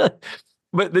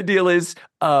 But the deal is,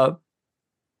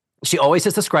 she always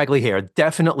has the scraggly hair.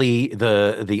 Definitely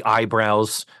the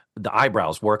eyebrows. The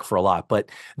eyebrows work for a lot, but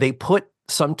they put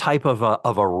some type of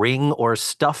a ring or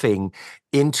stuffing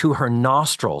into her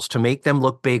nostrils to make them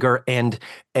look bigger and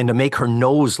to make her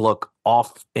nose look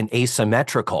off and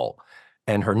asymmetrical,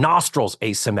 and her nostrils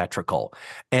asymmetrical.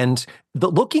 And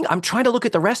I'm trying to look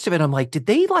at the rest of it. I'm like, did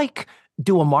they like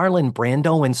do a Marlon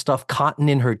Brando and stuff cotton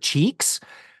in her cheeks?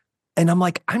 And I'm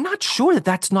like, I'm not sure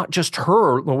that's not just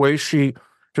her, the way she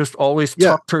just always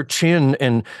tucked her chin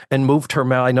and moved her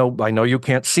mouth. I know you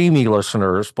can't see me,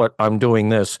 listeners, but I'm doing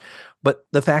this. But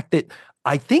the fact that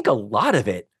I think a lot of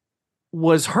it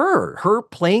was her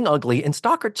playing ugly, and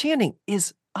Stockard Channing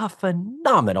is a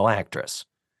phenomenal actress.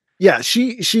 Yeah,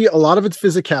 she a lot of it's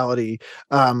physicality.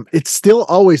 It still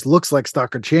always looks like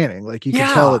Stockard Channing. Like you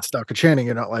can tell it's Stockard Channing.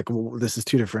 You're not like, well, this is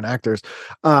two different actors.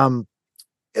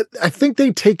 I think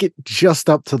they take it just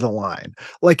up to the line.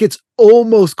 Like it's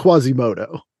almost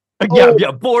Quasimodo.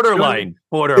 Borderline.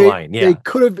 They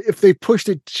could have, if they pushed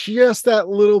it just that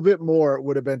little bit more, it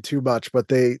would have been too much, but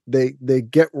they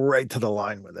get right to the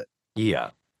line with it. Yeah.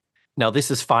 Now, this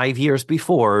is 5 years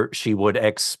before she would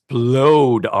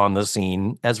explode on the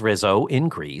scene as Rizzo in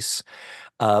Grease.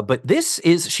 But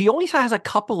she only has a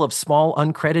couple of small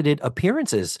uncredited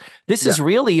appearances. This is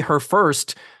really her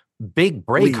first big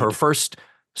break, her first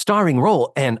starring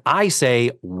role. And I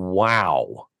say,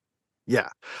 wow. Yeah.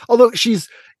 Although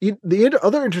the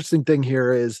other interesting thing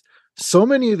here is so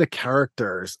many of the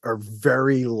characters are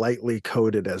very lightly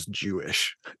coded as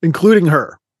Jewish, including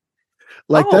her.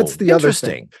 Like that's the other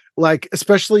thing. Like,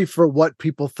 especially for what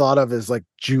people thought of as like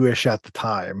Jewish at the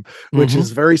time, which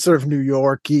is very sort of New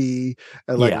York-y.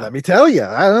 And like, let me tell you,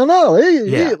 I don't know.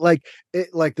 Like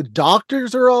the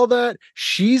doctors are all that.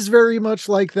 She's very much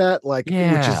like that, which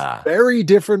is very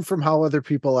different from how other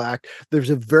people act. There's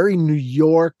a very New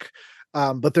York,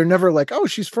 but they're never like, oh,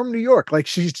 she's from New York. Like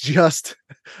she's just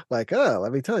like, oh,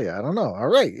 let me tell you, I don't know. All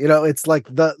right. It's like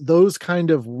those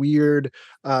kind of weird,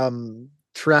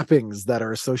 trappings that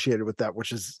are associated with that,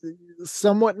 which is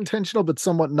somewhat intentional but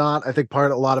somewhat not. I think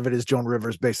a lot of it is Joan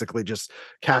Rivers basically just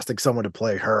casting someone to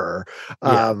play her.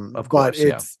 Of course,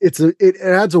 but it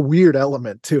adds a weird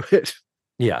element to it.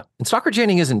 Yeah, and Stockard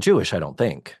Channing isn't Jewish, I don't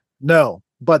think. No,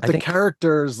 but the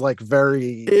character's like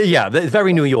very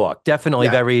very New York, definitely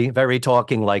very very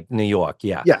talking like New York.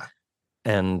 Yeah.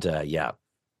 And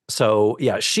so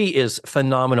she is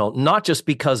phenomenal, not just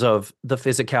because of the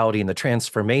physicality and the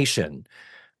transformation,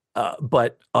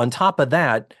 but on top of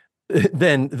that,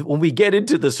 then when we get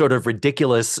into the sort of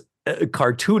ridiculous,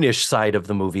 cartoonish side of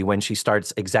the movie, when she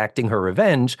starts exacting her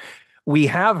revenge, we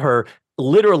have her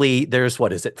literally. There's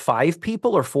 5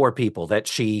 people or 4 people that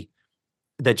she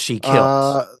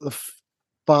kills.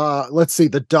 Let's see,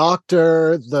 the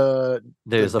doctor,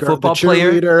 there's the football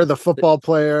player, the football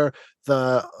player,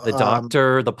 the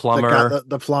doctor, the plumber,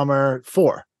 the plumber.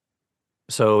 4.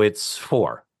 So it's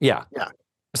 4. Yeah.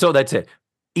 So that's it.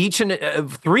 Each and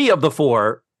 3 of the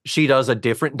 4, she does a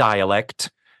different dialect,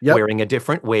 wearing a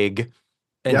different wig,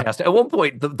 And Yep. has to, at one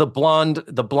point, the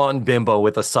blonde bimbo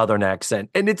with a Southern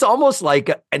accent, and it's almost like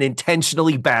an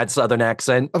intentionally bad Southern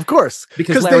accent Of course,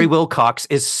 because Larry Wilcox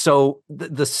is so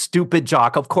the stupid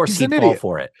jock. Of course, He's he'd an fall idiot.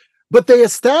 for it. but they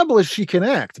establish she can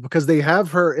act because they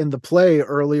have her in the play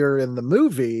earlier in the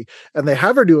movie, and they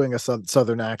have her doing a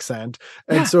Southern accent,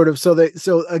 and Yeah.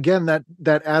 so again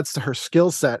that adds to her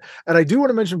skill set. And I do want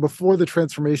to mention, before the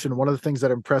transformation, one of the things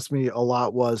that impressed me a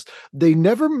lot was they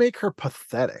never make her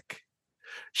pathetic.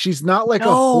 She's not like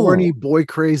a horny, No. boy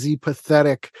crazy,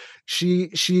 pathetic.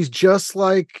 She's just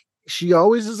like, she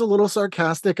always is a little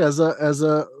sarcastic as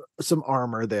a some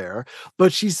armor there,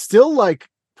 but she's still like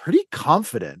pretty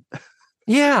confident.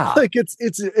 Yeah. Like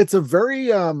it's a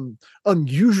very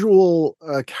unusual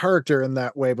character in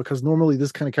that way, because normally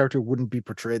this kind of character wouldn't be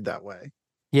portrayed that way.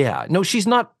 Yeah. No, she's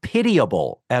not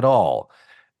pitiable at all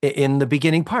in the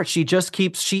beginning part. She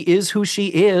is who she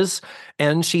is,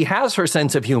 and she has her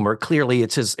sense of humor. Clearly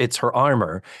it's her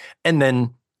armor. And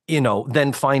then,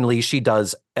 then finally she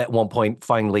does at one point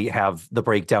finally have the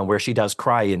breakdown where she does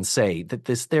cry and say that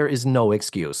there is no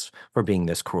excuse for being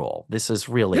this cruel. This is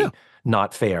really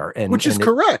not fair. And which is and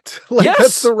correct. Like, Yes,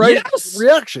 that's the right yes.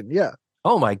 reaction. Yeah.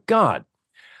 Oh my God.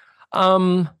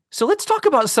 So let's talk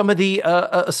about some of the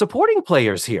supporting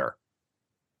players here.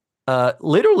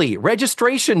 Literally,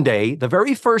 registration day, the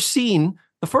very first scene,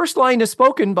 the first line is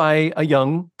spoken by a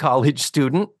young college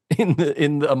student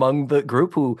among the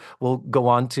group, who will go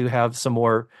on to have some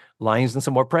more lines and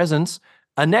some more presence.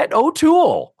 Annette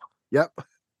O'Toole. Yep.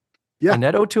 Yeah.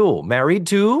 Annette O'Toole, married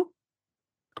to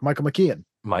Michael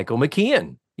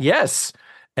McCann. Yes.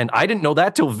 And I didn't know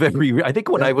that till I think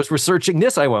when I was researching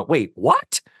this, I went, wait,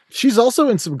 what? She's also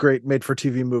in some great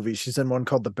made-for-TV movies. She's in one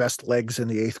called The Best Legs in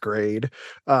the Eighth Grade,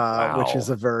 which is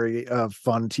a very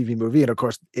fun TV movie. And of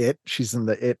course, she's in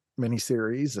the It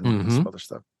miniseries and some other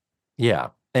stuff. Yeah.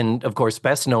 And of course,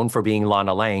 best known for being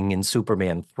Lana Lang in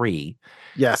Superman 3.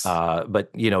 Yes. But,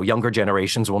 younger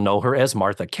generations will know her as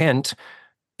Martha Kent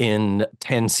in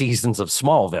 10 seasons of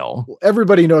Smallville. Well,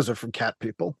 everybody knows her from Cat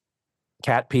People.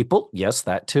 Cat People, yes,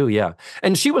 that too, yeah.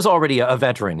 And she was already a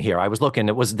veteran here. I was looking;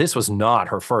 this was not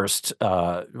her first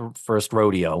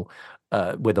rodeo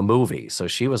with a movie, so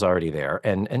she was already there,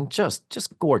 and just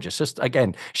gorgeous. Just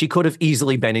again, she could have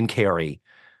easily been in Carrie.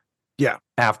 Yeah.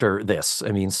 After this, I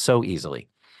mean, so easily.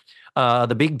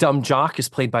 The big dumb jock is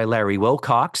played by Larry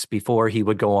Wilcox, before he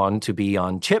would go on to be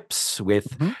on Chips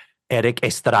with Eric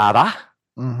Estrada.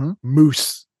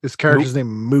 Moose. His character's name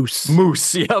Moose.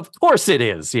 Moose, yeah, of course it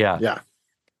is. Yeah. Yeah.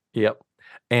 Yep.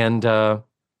 And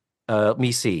let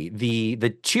me see. The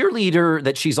cheerleader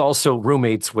that she's also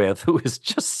roommates with, who is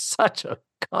just such a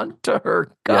cunt to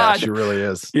her. God. Yeah, she really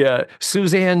is. Yeah.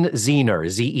 Suzanne Zenor,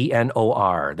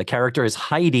 Zenor. The character is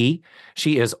Heidi.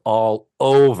 She is all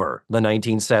over the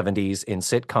 1970s in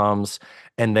sitcoms,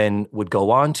 and then would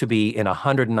go on to be in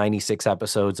 196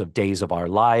 episodes of Days of Our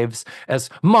Lives as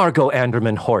Margot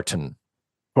Anderman Horton.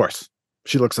 Of course.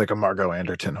 She looks like a Margot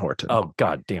Anderton Horton. Oh,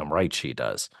 goddamn right she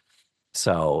does.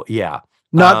 So, yeah.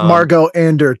 Not Margot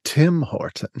Tim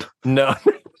Horton. No.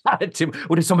 Tim,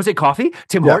 what did someone say? Coffee?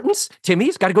 Tim Hortons?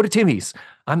 Timmy's? Got to go to Timmy's.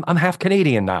 I'm half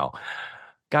Canadian now.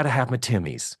 Got to have my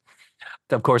Timmy's.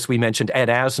 Of course, we mentioned Ed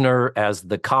Asner as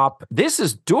the cop. This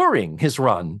is during his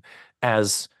run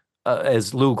as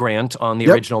Lou Grant on the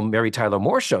original Mary Tyler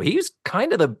Moore Show. He's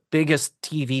kind of the biggest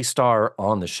TV star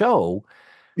on the show.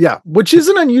 Yeah, which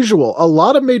isn't unusual. A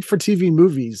lot of made-for-TV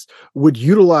movies would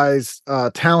utilize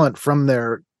talent from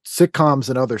their sitcoms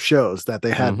and other shows that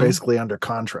they had basically under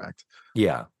contract.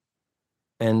 Yeah.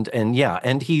 And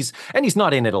he's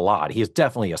not in it a lot. He is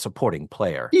definitely a supporting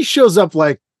player. He shows up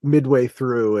like midway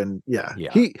through, and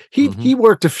he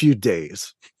worked a few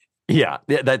days. Yeah,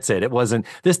 that's it.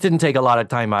 This didn't take a lot of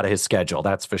time out of his schedule,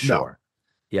 that's for sure.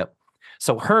 No. Yep.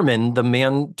 So Herman, the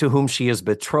man to whom she is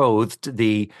betrothed,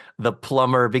 the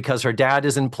plumber, because her dad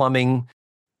is in plumbing.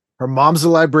 Her mom's a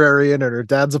librarian and her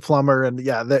dad's a plumber, and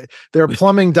they're a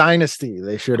plumbing dynasty.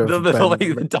 They should have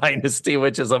the dynasty,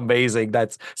 which is amazing.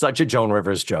 That's such a Joan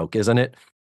Rivers joke, isn't it?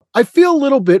 I feel a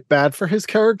little bit bad for his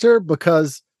character,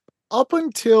 because up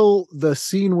until the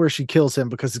scene where she kills him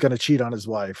because he's going to cheat on his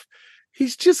wife,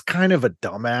 he's just kind of a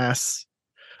dumbass.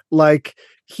 Like,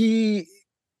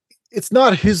 it's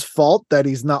not his fault that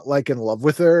he's not like in love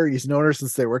with her. He's known her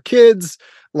since they were kids.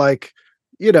 Like,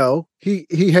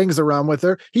 he hangs around with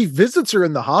her. He visits her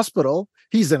in the hospital.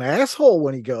 He's an asshole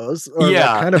when he goes, or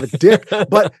like kind of a dick.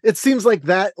 But it seems like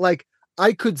that, like,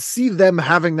 I could see them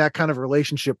having that kind of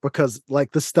relationship because,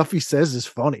 like, the stuff he says is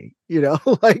funny.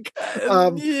 like,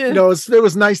 Yeah. it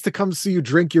was nice to come see you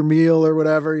drink your meal or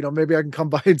whatever, maybe I can come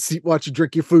by and watch you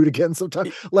drink your food again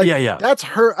sometime. Like, Yeah. that's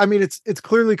her. I mean, it's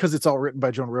clearly because it's all written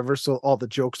by Joan Rivers, so all the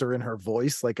jokes are in her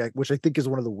voice, like, which I think is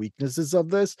one of the weaknesses of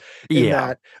this, in Yeah.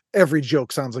 that every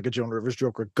joke sounds like a Joan Rivers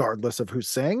joke, regardless of who's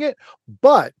saying it.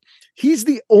 But he's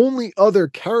the only other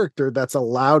character that's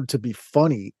allowed to be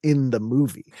funny in the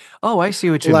movie. Oh, I see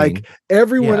what you Like, mean.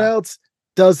 everyone Yeah. else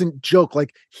doesn't joke.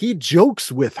 Like, he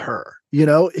jokes with her,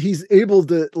 he's able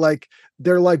to, like,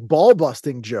 they're like ball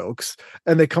busting jokes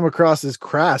and they come across as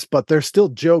crass, but they're still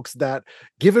jokes that,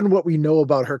 given what we know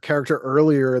about her character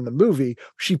earlier in the movie,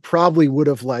 she probably would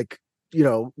have, like,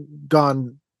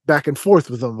 gone back and forth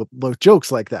with them with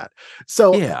jokes like that.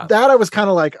 So Yeah. that I was kind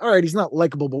of like, all right, he's not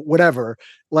likable, but whatever.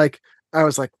 Like, I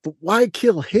was like, but why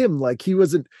kill him? Like, he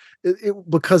wasn't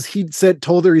because he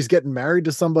told her he's getting married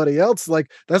to somebody else.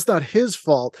 Like, that's not his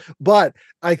fault. But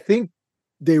I think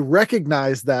they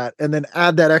recognize that and then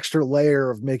add that extra layer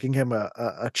of making him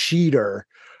a cheater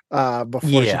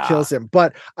before she kills him.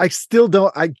 But I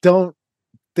don't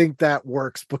think that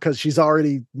works, because she's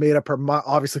already made up her mind,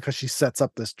 obviously, because she sets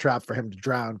up this trap for him to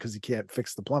drown because he can't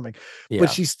fix the plumbing. Yeah.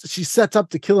 But she sets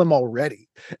up to kill him already.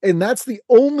 And that's the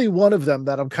only one of them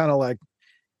that I'm kind of like,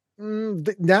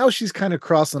 now she's kind of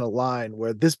crossing a line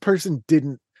where this person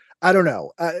didn't, I don't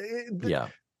know. Yeah.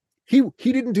 He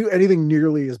didn't do anything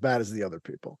nearly as bad as the other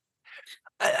people.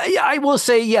 I will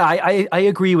say, yeah, I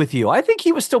agree with you. I think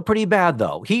he was still pretty bad,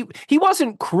 though. He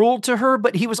wasn't cruel to her,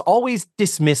 but he was always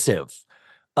dismissive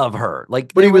of her.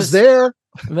 Like, but he was there.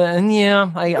 Then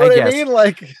yeah, I what guess. I mean?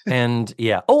 Like, and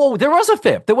yeah. Oh, there was a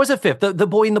fifth. There was a fifth. The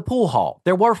boy in the pool hall.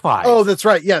 There were 5. Oh, that's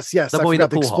right. Yes. The I boy in forgot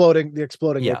the the pool hall.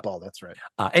 exploding Yeah. football. That's right.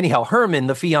 Anyhow, Herman,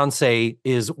 the fiance,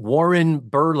 is Warren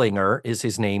Berlinger is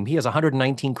his name. He has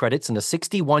 119 credits in a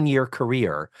 61-year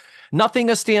career. Nothing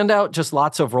a standout, just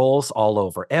lots of roles all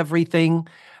over everything.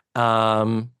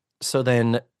 So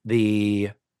then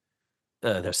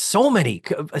there's so many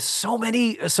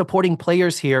supporting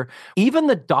players here. Even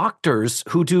the doctors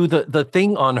who do the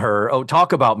thing on her. Oh,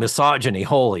 talk about misogyny.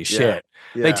 Holy shit.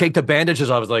 Yeah. They take the bandages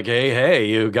off. It's like, hey,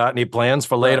 you got any plans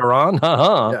for later on?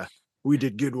 Yeah. We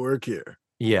did good work here.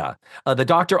 Yeah. The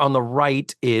doctor on the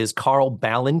right is Carl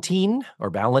Ballantine,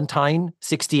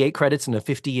 68 credits in a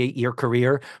 58-year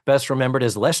career. Best remembered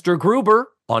as Lester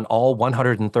Gruber on all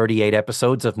 138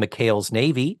 episodes of McHale's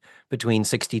Navy between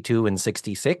 62 and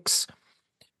 66.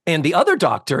 And the other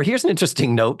doctor, here's an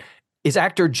interesting note, is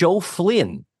actor Joe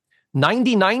Flynn,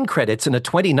 99 credits in a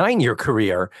 29-year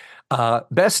career,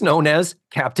 best known as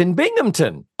Captain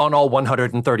Binghamton on all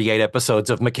 138 episodes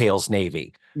of McHale's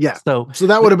Navy. Yeah. So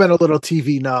that would have been a little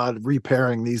TV nod,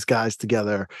 repairing these guys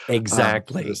together.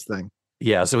 Exactly. This thing.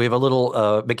 Yeah, so we have a little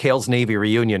McHale's Navy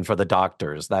reunion for the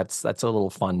doctors. That's a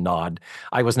little fun nod.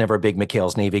 I was never a big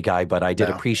McHale's Navy guy, but I did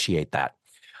appreciate that.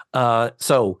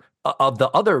 So of the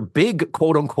other big,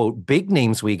 quote unquote, big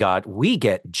names we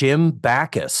get Jim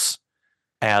Backus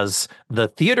as the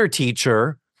theater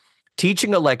teacher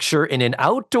teaching a lecture in an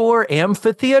outdoor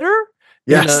amphitheater.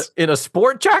 Yes. In a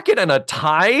sport jacket and a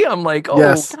tie. I'm like,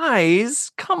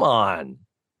 guys, come on.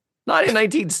 Not in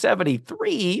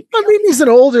 1973. I mean, he's an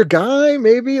older guy,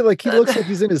 maybe. Like, he looks like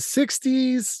he's in his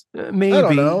 60s. Maybe. I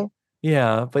don't know.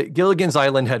 Yeah, but Gilligan's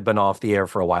Island had been off the air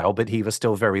for a while, but he was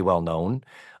still very well known,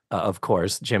 of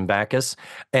course, Jim Backus.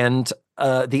 And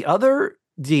the other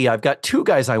I've got 2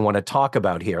 guys I want to talk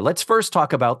about here. Let's first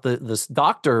talk about this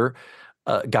doctor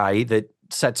guy that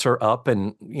sets her up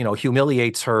and,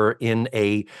 humiliates her in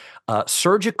a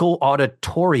surgical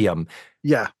auditorium.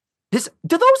 Yeah.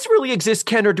 Do those really exist,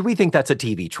 Ken, or do we think that's a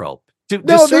TV trope?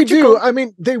 No, they do. I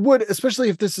mean, they would, especially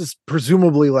if this is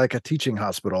presumably like a teaching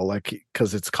hospital, like,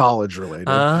 because it's college related.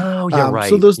 Oh, you're right.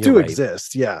 So those do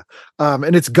exist. Yeah.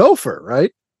 And it's Gopher,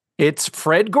 right? It's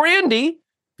Fred Grandy,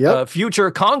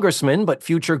 future congressman, but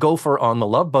future Gopher on the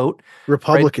Love Boat.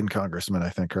 Republican congressman, I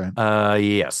think, right?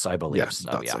 Yes, I believe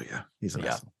so. Yeah. So, yeah. He's an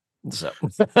asshole. So,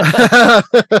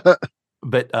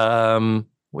 but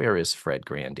where is Fred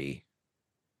Grandy?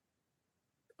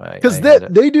 Because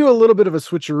they do a little bit of a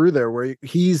switcheroo there, where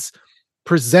he's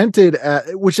presented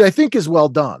which I think is well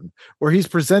done, where he's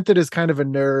presented as kind of a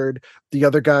nerd. The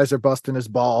other guys are busting his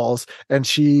balls, and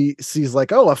she sees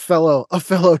like, oh, a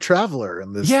fellow traveler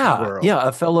in this world. Yeah,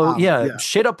 a fellow,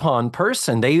 shit upon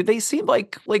person. They seem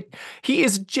like he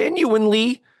is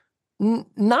genuinely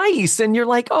nice, and you're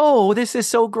like, oh, this is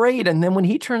so great. And then when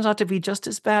he turns out to be just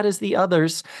as bad as the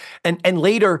others, and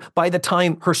later, by the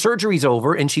time her surgery's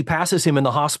over and she passes him in the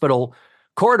hospital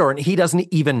corridor, and he doesn't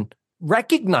even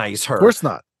recognize her. Of course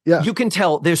not. Yeah. You can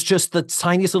tell there's just the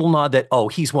tiniest little nod that, oh,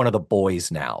 he's one of the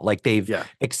boys now. Like they've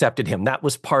accepted him. That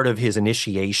was part of his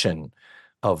initiation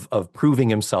of proving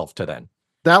himself to them.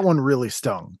 That one really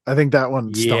stung. I think that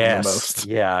one stung the most.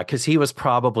 Yeah, because he was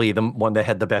probably the one that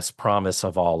had the best promise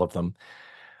of all of them.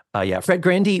 Fred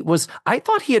Grandy I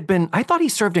thought he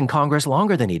served in Congress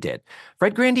longer than he did.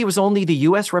 Fred Grandy was only the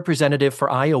U.S. representative for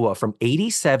Iowa from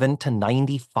 87 to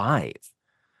 95.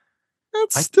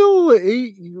 That's still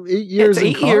 8 years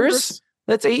in Congress.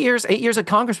 That's 8 years, 8 years as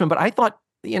congressman. But I thought,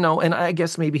 and I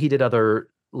guess maybe he did other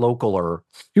local or.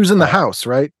 He was in the House,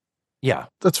 right? Yeah.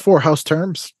 That's 4 House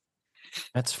terms.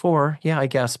 That's 4. Yeah, I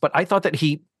guess. But I thought that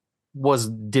he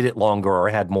did it longer or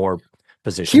had more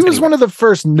positions. He was one of the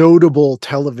first notable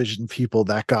television people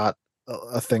that got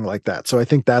a thing like that. So I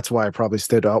think that's why it probably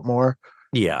stood out more.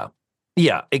 Yeah.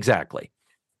 Yeah, exactly.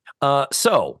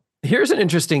 So here's an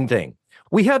interesting thing.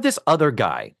 We have this other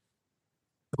guy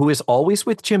who is always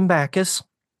with Jim Backus.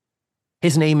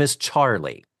 His name is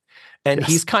Charlie. And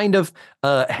he's kind of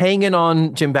hanging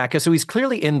on Jim Backus. So he's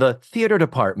clearly in the theater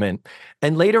department.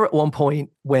 And later at one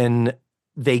point, when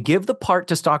they give the part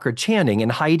to Stockard Channing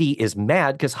and Heidi is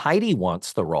mad because Heidi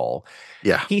wants the role.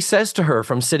 Yeah. He says to her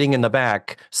from sitting in the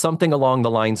back, something along the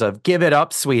lines of, "Give it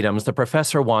up, Sweetums. The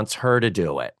professor wants her to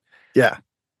do it." Yeah.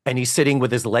 And he's sitting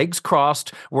with his legs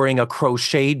crossed, wearing a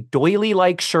crocheted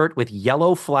doily-like shirt with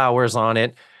yellow flowers on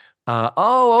it.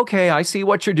 Oh, okay. I see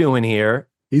what you're doing here.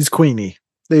 He's Queenie.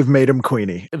 They've made him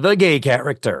Queenie. The gay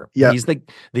character. Yeah. He's the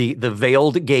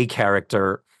veiled gay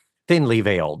character, thinly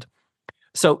veiled.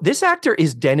 So this actor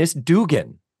is Dennis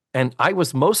Dugan. And I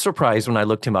was most surprised when I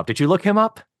looked him up. Did you look him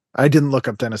up? I didn't look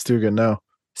up Dennis Dugan, no.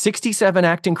 67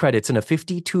 acting credits in a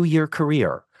 52-year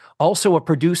career. Also a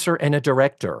producer and a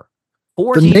director.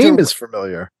 The name is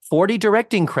familiar. 40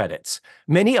 directing credits.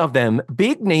 Many of them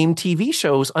big-name TV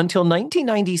shows until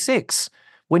 1996,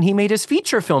 when he made his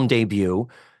feature film debut,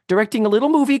 directing a little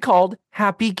movie called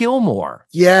Happy Gilmore.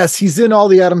 Yes, he's in all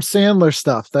the Adam Sandler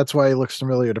stuff. That's why he looks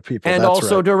familiar to people. And That's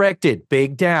also right. directed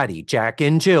Big Daddy, Jack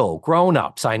and Jill, Grown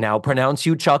Ups, I Now Pronounce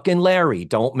You Chuck and Larry,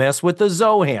 Don't Mess with the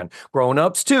Zohan, Grown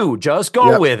Ups 2, Just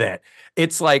Go With It.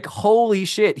 It's like, holy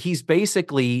shit, he's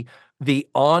basically the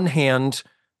on-hand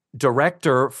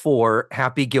director for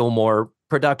Happy Gilmore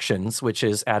Productions, which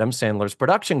is Adam Sandler's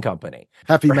production company.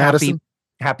 Happy Madison?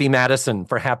 Happy Madison,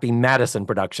 for Happy Madison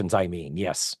Productions, I mean,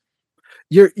 yes.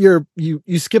 You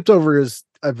skipped over his,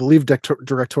 I believe,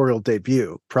 directorial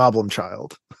debut, Problem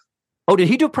Child. Oh, did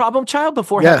he do Problem Child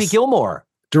before Happy Gilmore?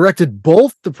 Directed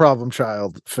both the Problem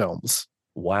Child films.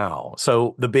 Wow.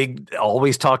 So the big,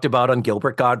 always talked about on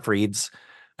Gilbert Gottfried's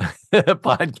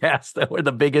podcast, that were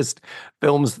the biggest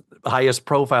films, highest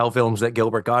profile films that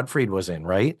Gilbert Gottfried was in,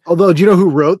 right? Although, do you know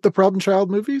who wrote the Problem Child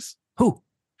movies? Who?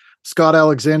 Scott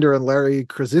Alexander and Larry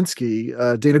Krasinski,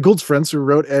 Dana Gould's friends, who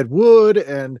wrote Ed Wood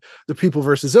and The People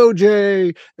versus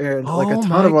OJ and like a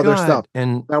ton of other stuff.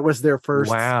 And that was their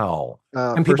first. Wow.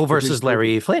 And People versus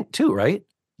Larry Flint too, right?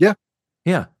 Yeah.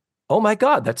 Yeah. Oh my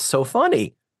God. That's so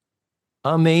funny.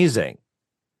 Amazing.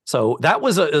 So that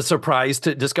was a surprise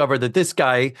to discover that this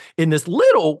guy in this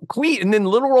little queen, and then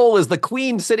little role is the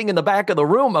queen sitting in the back of the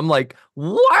room. I'm like,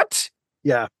 what?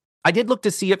 Yeah. I did look to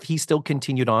see if he still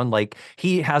continued on. Like,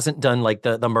 he hasn't done like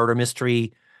the murder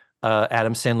mystery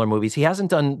Adam Sandler movies. He hasn't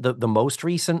done the most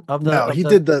recent of the. No, he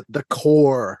did the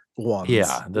core ones.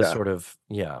 Yeah, sort of,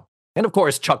 yeah. And of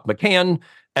course, Chuck McCann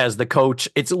as the coach.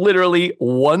 It's literally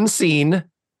one scene,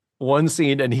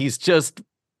 and he's just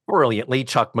brilliantly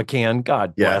Chuck McCann.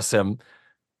 God bless him.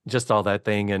 Just all that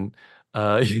thing. And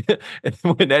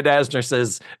when Ed Asner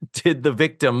says, "Did the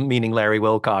victim," meaning Larry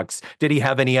Wilcox, "did he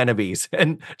have any enemies?"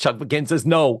 And Chuck McCann says,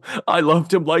 "No, I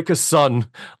loved him like a son,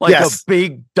 like a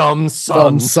big dumb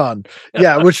son."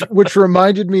 Yeah, which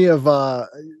reminded me of no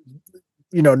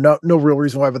real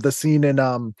reason why, but the scene in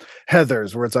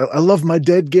Heathers where it's I love my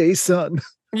dead gay son.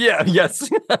 Yeah, yes.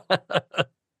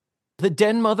 The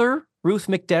den mother, Ruth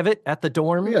McDevitt at the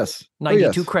dorm. Yes.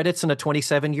 92 credits in a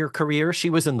 27-year career. She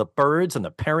was in The Birds and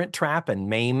The Parent Trap and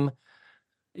MAME.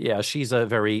 Yeah, she's a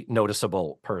very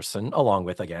noticeable person, along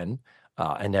with, again,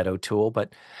 Annette O'Toole.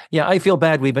 But yeah, I feel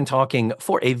bad. We've been talking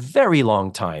for a very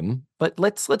long time, but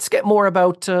let's get more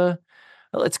about,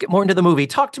 let's get more into the movie.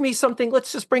 Talk to me something.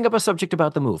 Let's just bring up a subject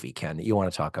about the movie, Ken, that you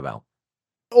want to talk about.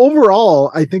 Overall,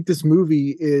 I think this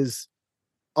movie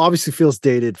obviously feels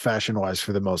dated fashion-wise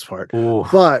for the most part. Ooh.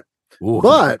 But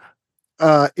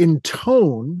in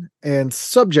tone and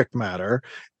subject matter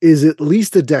is at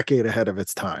least a decade ahead of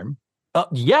its time.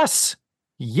 Yes.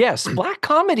 Black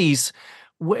comedies.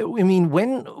 I mean,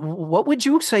 what would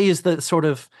you say is the sort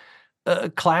of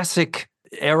classic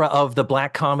era of the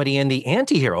black comedy and the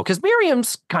anti-hero, because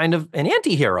Miriam's kind of an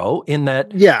anti-hero in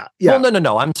that. Yeah, yeah. Well,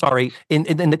 no. I'm sorry.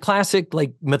 In the classic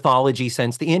like mythology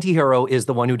sense, the anti-hero is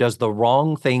the one who does the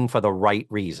wrong thing for the right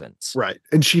reasons. Right.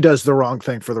 And she does the wrong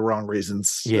thing for the wrong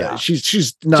reasons. Yeah.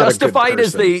 She's not justified a good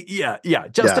as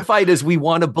justified as we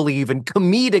want to believe, and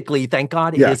comedically, thank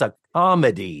God it is a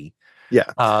comedy.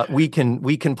 Yeah. We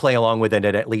can play along with it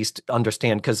and at least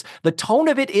understand, because the tone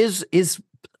of it is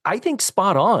I think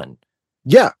spot on.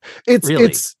 Yeah.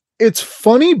 Really. It's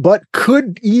funny, but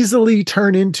could easily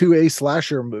turn into a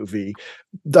slasher movie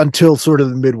until sort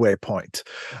of the midway point.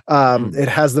 It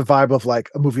has the vibe of like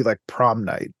a movie like Prom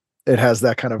Night. It has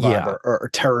that kind of vibe,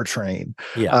 or Terror Train,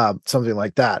 something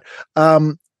like that.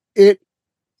 The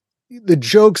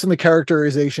jokes and the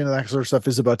characterization and that sort of stuff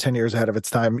is about 10 years ahead of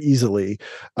its time easily.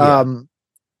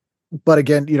 But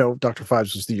again, Dr.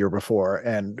 Phibes was the year before,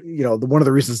 and one of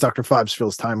the reasons Dr. Phibes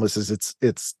feels timeless is it's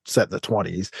set in the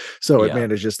 20s, so it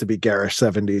manages to be garish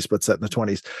 70s but set in the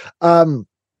 20s.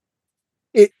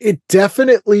 It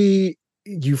definitely,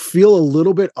 you feel a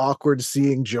little bit awkward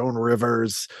seeing Joan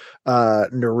Rivers'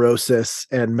 neurosis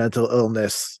and mental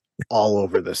illness all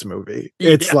over this movie.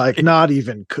 It's like it's not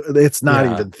even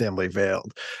thinly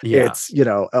veiled. It's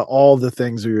all the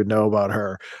things we would know about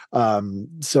her.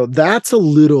 So that's a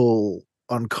little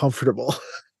uncomfortable,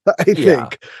 I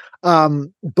think.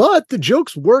 But the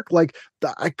jokes work. Like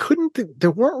I couldn't think, there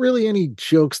weren't really any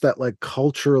jokes that like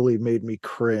culturally made me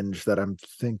cringe that I'm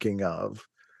thinking of,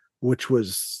 which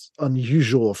was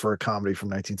unusual for a comedy from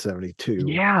 1972.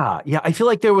 Yeah. I feel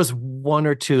like there was one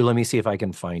or two. Let me see if I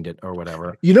can find it or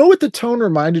whatever. You know what the tone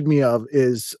reminded me of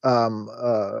is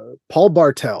Paul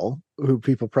Bartel, who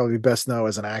people probably best know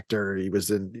as an actor. He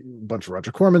was in a bunch of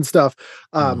Roger Corman stuff.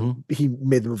 He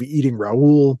made the movie Eating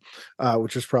Raoul,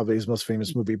 which is probably his most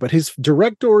famous movie. But his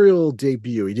directorial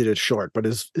debut, he did it short, but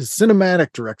his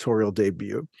cinematic directorial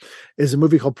debut is a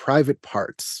movie called Private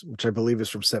Parts, which I believe is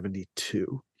from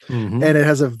 1972. And it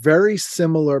has a very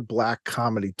similar black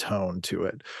comedy tone to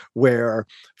it, where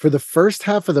for the first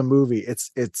half of the movie,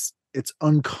 it's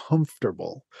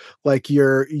uncomfortable. Like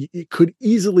it could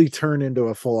easily turn into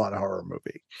a full-on horror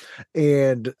movie.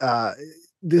 And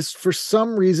this, for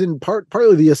some reason,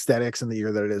 partly the aesthetics and the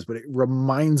year that it is, but it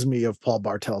reminds me of Paul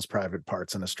Bartel's Private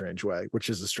Parts in a strange way, which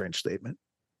is a strange statement.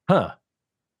 Huh.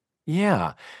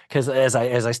 Yeah. Because as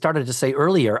I started to say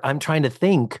earlier, I'm trying to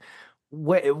think,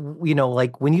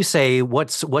 like when you say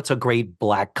what's a great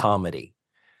black comedy,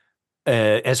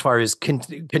 as far as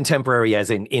contemporary, as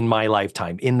in my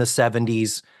lifetime, in the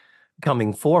 70s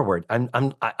coming forward, I'm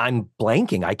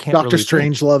blanking. I can't. Doctor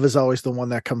Strangelove is always the one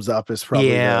that comes up, is probably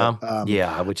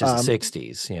which is the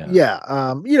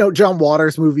 60s. John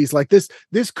Waters movies like this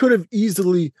could have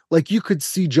easily, like, you could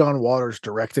see John Waters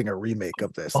directing a remake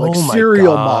of this, like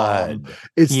Serial Mom.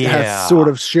 Has sort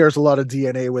of shares a lot of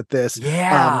DNA with this.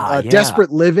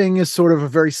 Desperate Living is sort of a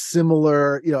very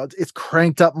similar, it's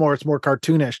cranked up more, it's more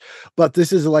cartoonish, but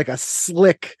this is like a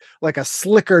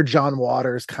slicker John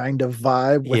Waters kind of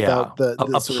vibe without the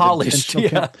polished,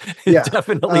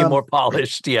 definitely more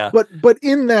polished, but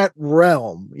in that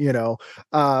realm,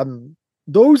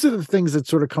 those are the things that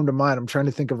sort of come to mind. I'm trying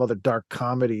to think of other dark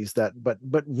comedies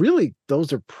but really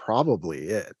those are probably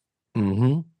it.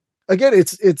 Again,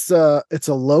 it's a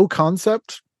low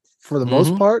concept for the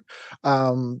most part.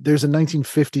 There's a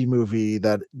 1950 movie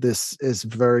that this is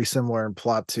very similar in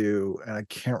plot to, and I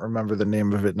can't remember the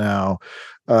name of it now,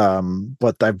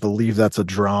 but I believe that's a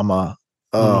drama.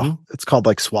 It's called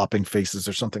like Swapping Faces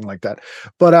or something like that.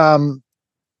 But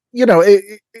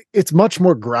it's much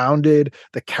more grounded.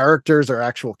 The characters are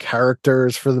actual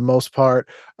characters for the most part,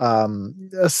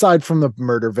 aside from the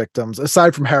murder victims,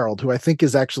 aside from Harold, who I think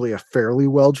is actually a fairly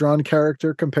well-drawn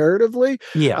character comparatively.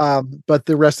 But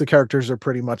the rest of the characters are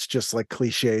pretty much just like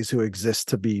cliches who exist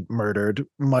to be murdered,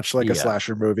 much like a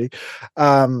slasher movie.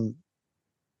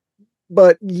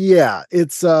 But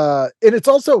it's and it's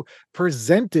also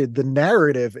presented, the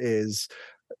narrative is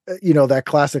that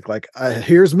classic, like,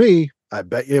 here's me, I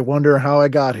bet you wonder how I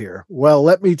got here. Well,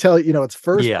 let me tell you, it's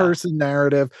first person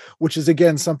narrative, which is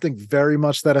again something very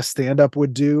much that a stand-up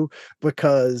would do,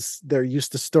 because they're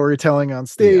used to storytelling on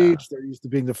stage. They're used to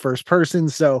being the first person.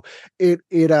 So it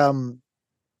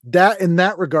that in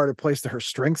that regard, it plays to her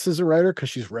strengths as a writer, because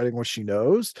she's writing what she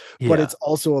knows, but it's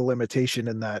also a limitation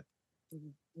in that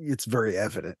it's very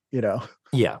evident,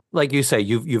 like you say,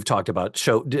 you've talked about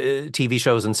TV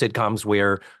shows and sitcoms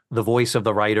where the voice of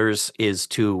the writers is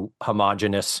too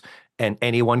homogenous and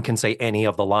anyone can say any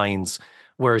of the lines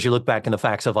Whereas you look back in the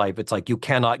Facts of Life, it's like you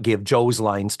cannot give Joe's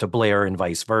lines to Blair and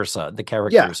vice versa. The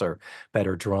characters are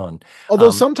better drawn. Although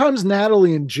sometimes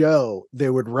Natalie and Joe, they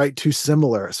would write too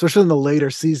similar, especially in the later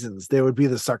seasons. They would be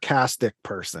the sarcastic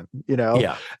person,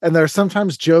 Yeah. And there are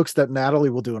sometimes jokes that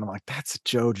Natalie will do, and I'm like, that's a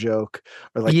Joe joke,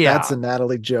 or like that's a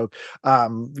Natalie joke.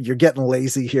 You're getting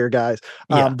lazy here, guys.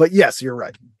 But yes, you're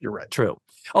right. You're right. True.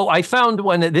 Oh, I found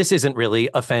one. This isn't really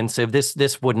offensive.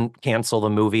 This wouldn't cancel the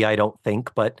movie, I don't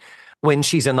think. But when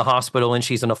she's in the hospital and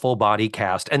she's in a full body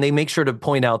cast, and they make sure to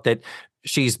point out that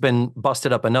she's been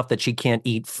busted up enough that she can't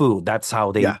eat food. That's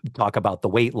how they talk about the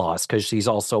weight loss, because she's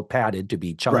also padded to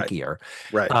be chunkier.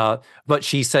 Right. But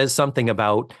she says something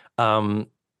about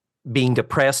being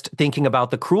depressed, thinking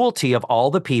about the cruelty of all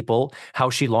the people,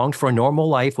 how she longed for a normal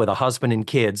life with a husband and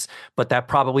kids, but that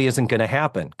probably isn't going to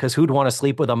happen, because who'd want to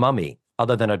sleep with a mummy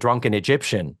other than a drunken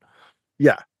Egyptian?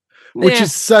 Yeah. Which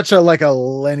is such a Lenny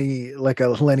Henry, Henny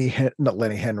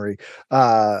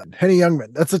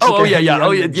Youngman. That's such Henny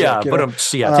Youngman joke,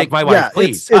 but take my wife,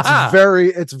 please.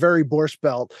 It's very Borscht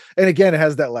Belt, and again, it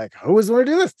has that like, who was going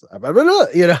to do this?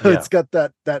 It's got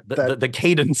that the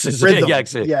cadence is rhythm.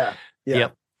 Yeah.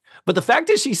 But the fact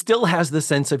is, she still has the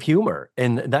sense of humor,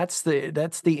 and that's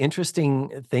the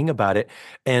interesting thing about it.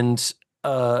 And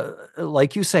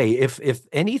like you say, if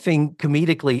anything,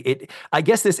 comedically, I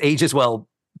guess this ages well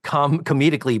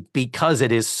comedically because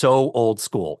it is so old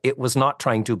school. It was not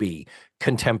trying to be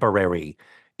contemporary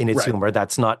in its humor.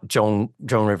 That's not Joan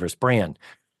Rivers' brand.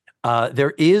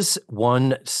 There is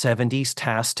one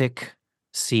 70s-tastic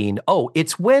scene. Oh,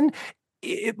 it's when,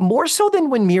 more so than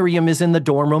when Miriam is in the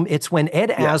dorm room, it's when Ed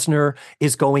Asner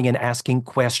is going and asking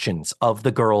questions of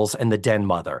the girls and the den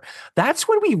mother. That's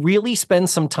when we really spend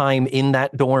some time in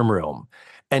that dorm room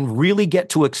and really get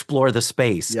to explore the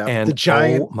space. Yeah. And the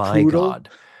giant oh my poodle. God,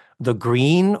 the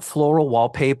green floral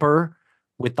wallpaper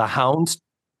with the hounds,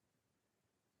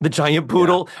 the giant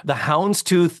poodle, the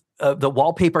houndstooth. The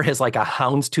wallpaper has like a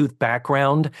houndstooth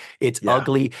background. It's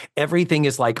ugly. Everything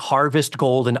is like harvest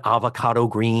gold and avocado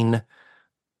green.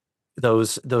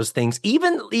 Those things.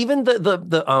 Even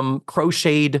the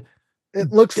crocheted, it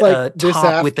looks like this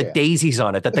top with the daisies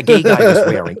on it that the gay guy was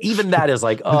wearing. Even that is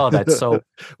like, oh, that's so.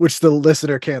 Which the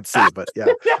listener can't see, but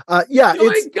Oh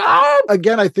it's, my God.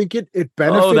 Again, I think it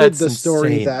benefited the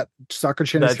story insane. that Sokka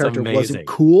Channing's character amazing. wasn't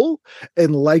cool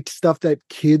and liked stuff that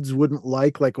kids wouldn't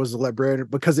like was the librarian,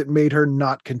 because it made her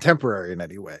not contemporary in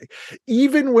any way.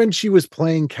 Even when she was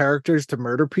playing characters to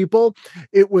murder people,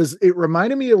 it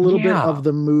reminded me a little bit of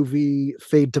the movie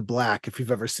Fade to Black, if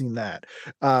you've ever seen that.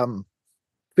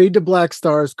 Fade to Black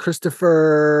stars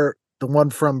Christopher, the one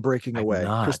from Breaking Away.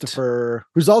 Christopher,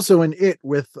 who's also in It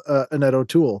with Annette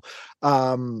O'Toole.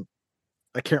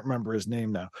 I can't remember his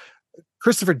name now.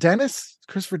 Dennis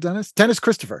Christopher,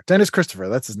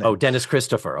 that's his name. Oh, Dennis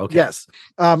Christopher. Okay. Yes.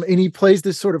 And he plays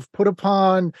this sort of put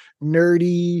upon,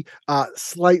 nerdy,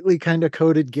 slightly kind of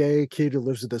coded gay kid who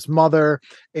lives with his mother.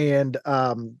 And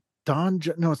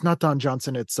it's not Don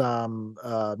Johnson. It's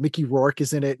Mickey Rourke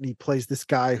is in it, and he plays this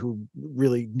guy who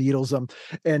really needles him.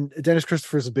 And Dennis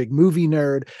Christopher is a big movie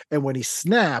nerd, and when he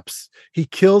snaps, he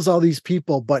kills all these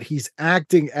people, but he's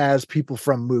acting as people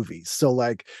from movies. So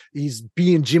like he's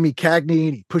being Jimmy Cagney,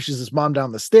 and he pushes his mom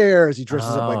down the stairs. He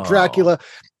dresses up like Dracula.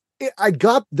 I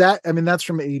got that. I mean, that's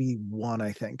from 81,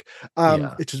 I think.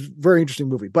 It's a very interesting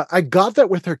movie, but I got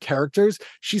that with her characters.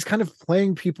 She's kind of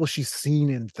playing people she's seen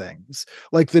in things.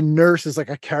 Like the nurse is like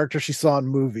a character she saw in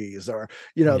movies, or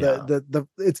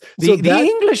the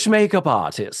English makeup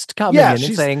artist coming in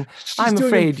and saying, "I'm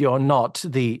afraid you're not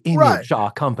the image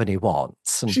our company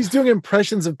wants." And she's doing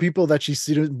impressions of people that she's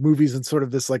seen in movies and sort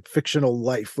of this like fictional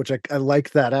life, which I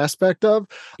like that aspect of.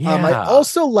 I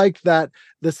also like that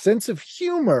the sense of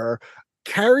humor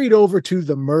carried over to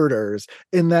the murders,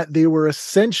 in that they were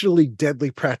essentially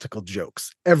deadly practical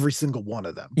jokes, every single one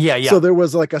of them. So there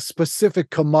was like a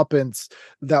specific comeuppance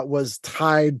that was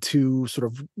tied to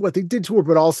sort of what they did to her,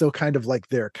 but also kind of like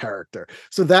their character.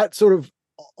 So that sort of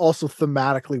also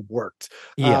thematically worked.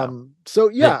 I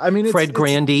mean, Fred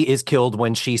Grandy is killed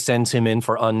when she sends him in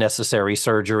for unnecessary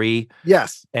surgery.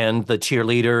 Yes. And the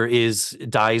cheerleader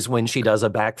dies when she does a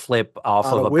backflip off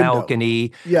of a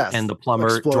balcony. Yes. And the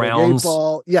plumber Exploding drowns.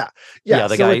 Yeah.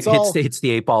 The guy hits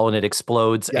the 8-ball and it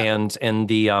explodes. And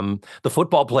the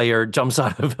football player jumps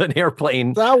out of an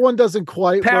airplane. That one doesn't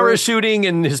quite parachuting work.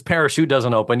 And his parachute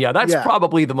doesn't open. Yeah, that's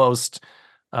probably the most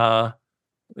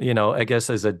I guess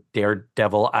as a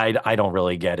daredevil, I don't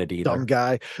really get it Dumb either.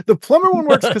 guy. The plumber one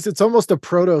works because it's almost a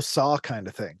proto Saw kind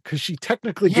of thing. Because she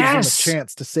technically gives him a Yes.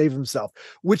 chance to save himself,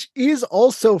 which is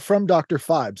also from Dr.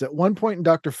 Phibes. At one point in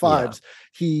Dr. Phibes,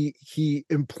 he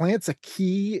implants a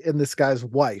key in this guy's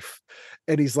wife,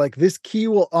 and he's like, "This key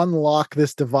will unlock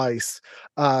this device.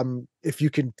 If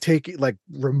you can take it, like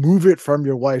remove it from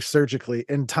your wife surgically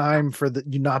in time for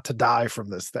you not to die from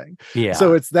this thing." Yeah.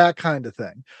 So it's that kind of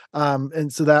thing.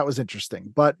 And so that was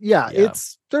interesting. But yeah,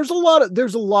 there's a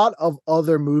lot of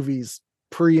other movies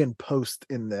pre and post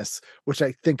in this, which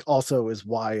I think also is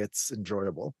why it's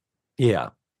enjoyable. Yeah.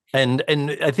 And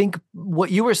I think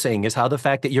what you were saying is how the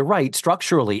fact that you're right,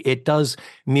 structurally, it does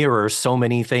mirror so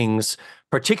many things,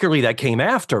 particularly that came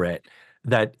after it,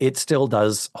 that it still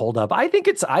does hold up. I think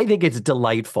it's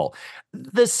delightful.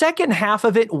 The second half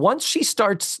of it, once she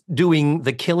starts doing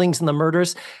the killings and the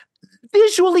murders,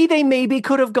 visually they maybe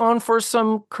could have gone for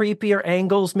some creepier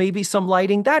angles, maybe some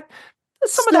lighting.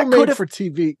 Some Still of that could have for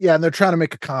TV. Yeah, and they're trying to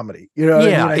make a comedy. You know what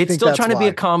I mean? I it's think still that's trying to be why.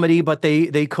 a comedy, but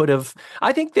they could have.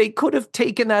 I think they could have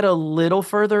taken that a little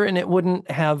further, and it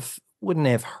wouldn't have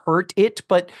hurt it.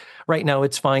 But right now,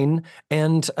 it's fine.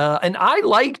 And I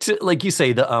liked, like you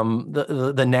say,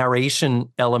 the narration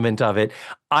element of it.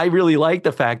 I really like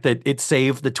the fact that it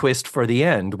saved the twist for the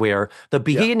end, where the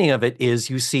beginning of it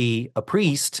is you see a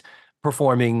priest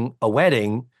performing a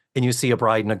wedding, and you see a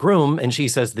bride and a groom, and she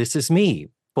says, "This is me,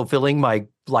 fulfilling my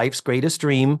life's greatest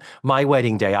dream, my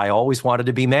wedding day. I always wanted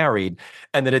to be married."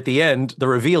 And then at the end, the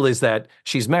reveal is that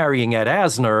she's marrying Ed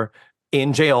Asner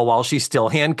in jail while she's still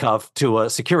handcuffed to a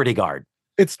security guard.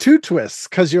 It's two twists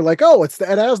because you're like, oh, it's the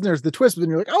Ed Asner's the twist, but then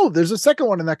you're like, oh, there's a second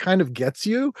one, and that kind of gets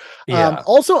you. Yeah.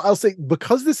 Also, I'll say,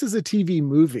 because this is a TV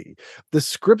movie, the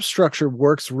script structure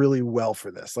works really well for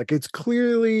this. Like, it's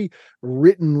clearly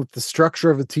written with the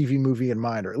structure of a TV movie in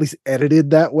mind, or at least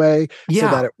edited that way, so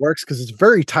that it works, because it's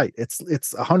very tight.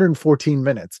 It's 114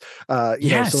 minutes. So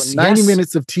 90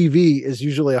 minutes of TV is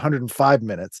usually 105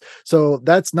 minutes. So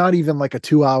that's not even like a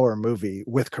 2-hour movie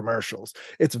with commercials.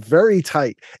 It's very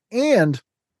tight. And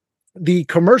the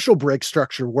commercial break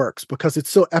structure works because it's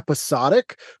so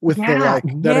episodic with the like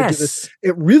that I do this.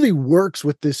 It really works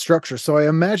with this structure. So I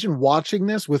imagine watching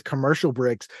this with commercial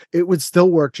breaks, it would still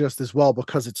work just as well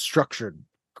because it's structured.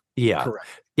 Correct.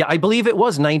 Yeah, I believe it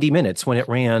was 90 minutes when it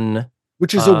ran,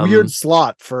 which is a weird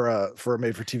slot for a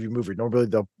made for TV movie. Normally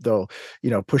they'll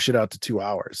push it out to 2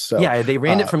 hours. So yeah, they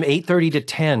ran it from 8:30 to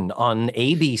 10 on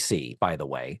ABC, by the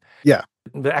way. Yeah.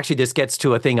 Actually, this gets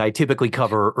to a thing I typically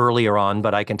cover earlier on,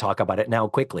 but I can talk about it now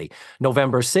quickly.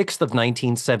 November 6th of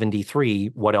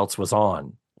 1973, what else was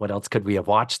on? What else could we have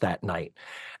watched that night?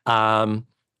 And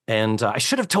I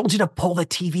should have told you to pull the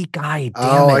TV guide.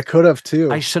 Damn it. I could have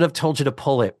too. I should have told you to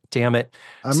pull it. Damn it.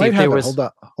 I might have it.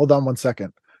 Hold on 1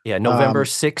 second. Yeah, November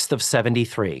 6th of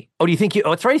 73. Oh, do you think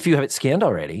it's right if you have it scanned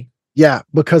already? Yeah,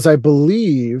 because I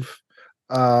believe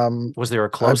was there a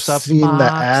close-up? I've seen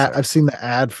the ad. I've seen the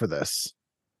ad for this.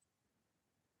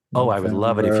 Oh, I would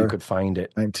love it if you could find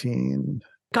it. 19.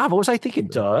 God, what was I thinking?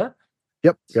 Duh.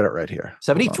 Yep, got it right here.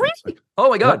 73. Oh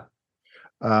my God.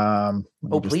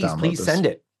 Yep. Please send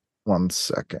it. 1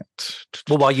 second.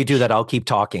 Well, while you do that, I'll keep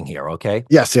talking here. Okay.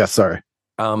 Yes. Sorry.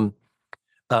 On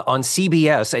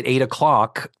CBS at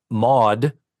 8:00,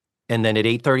 Maude, and then at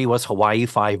 8:30 was Hawaii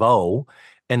Five-0.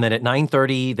 And then at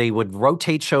 9:30, they would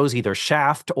rotate shows, either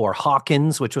Shaft or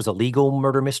Hawkins, which was a legal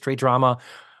murder mystery drama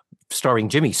starring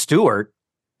Jimmy Stewart.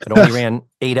 It only ran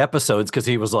 8 episodes because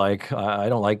he was like, I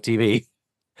don't like TV.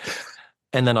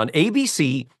 And then on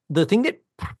ABC, the thing that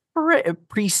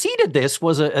preceded this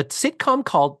was a sitcom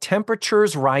called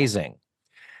Temperatures Rising.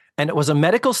 And it was a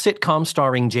medical sitcom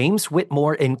starring James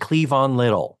Whitmore and Cleavon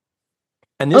Little.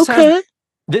 And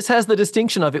this has the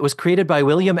distinction of it was created by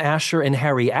William Asher and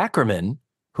Harry Ackerman,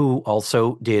 who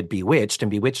also did Bewitched, and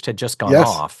Bewitched had just gone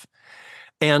off.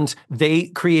 And they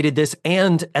created this,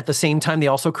 and at the same time, they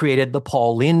also created the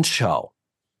Paul Lynde Show.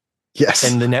 Yes.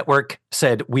 And the network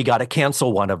said, we got to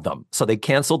cancel one of them. So they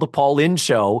canceled the Paul Lynde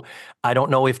Show. I don't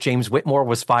know if James Whitmore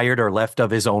was fired or left of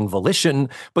his own volition,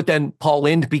 but then Paul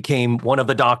Lynde became one of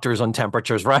the doctors on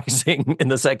Temperatures Rising in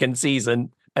the second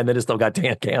season, and then it still got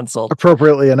canceled.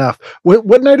 Appropriately enough.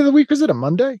 What night of the week was it? A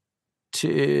Monday?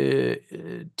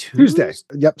 Tuesday.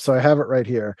 Yep. So I have it right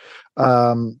here.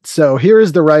 So here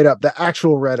is the write-up, the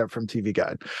actual write-up from TV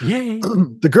Guide. Yay.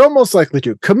 The girl most likely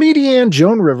to. Comedian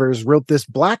Joan Rivers wrote this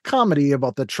black comedy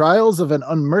about the trials of an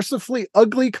unmercifully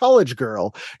ugly college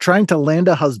girl trying to land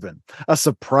a husband. A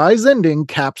surprise ending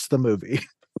caps the movie.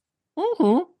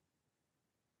 Mm-hmm.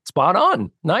 Spot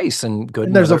on. Nice and good.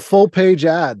 And there's a full page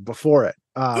ad before it.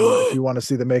 If you want to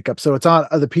see the makeup. So it's on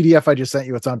the PDF I just sent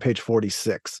you. It's on page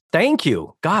 46. Thank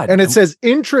you. God. And it says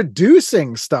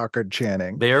introducing Stockard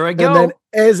Channing. There I go. And then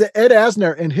as Ed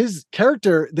Asner and his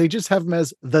character, they just have him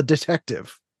as the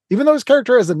detective, even though his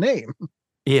character has a name.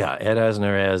 Yeah, Ed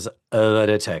Asner as the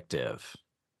detective.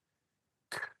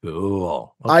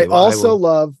 Cool. Okay, I well, also will-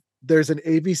 love there's an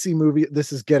ABC movie.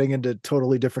 This is getting into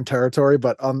totally different territory,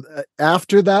 but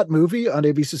after that movie on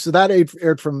ABC, so that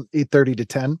aired from 8:30 to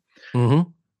 10.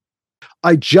 Mhm.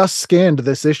 I just scanned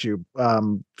this issue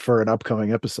for an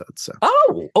upcoming episode. So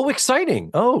Oh, exciting.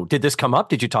 Oh, did this come up?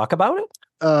 Did you talk about it?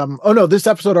 oh no, this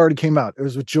episode already came out. It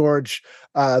was with George,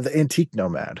 the antique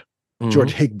nomad,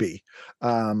 George Mhm. Higbee.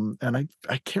 And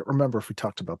I can't remember if we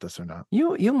talked about this or not.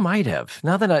 You might have.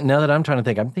 Now that I'm trying to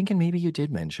think, I'm thinking maybe you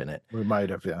did mention it. We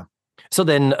might have, yeah. So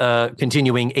then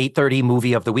continuing 8:30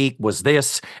 movie of the week was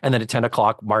this, and then at 10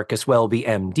 o'clock, Marcus Welby,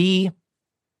 MD.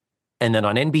 And then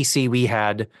on NBC, we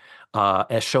had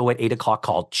a show at 8 o'clock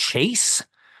called Chase,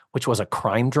 which was a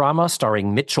crime drama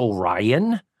starring Mitchell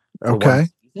Ryan. For one Okay.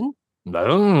 season.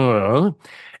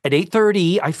 At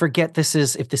 8:30, I forget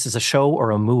if this is a show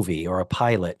or a movie or a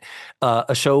pilot,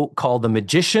 a show called The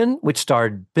Magician, which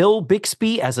starred Bill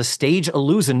Bixby as a stage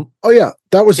illusionist. Oh yeah,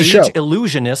 that was the show.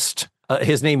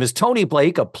 His name is Tony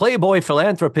Blake, a playboy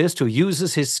philanthropist who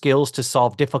uses his skills to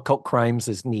solve difficult crimes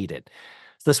as needed.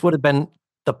 This would have been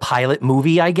the pilot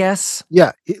movie, I guess.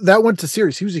 Yeah, that went to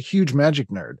series. He was a huge magic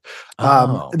nerd.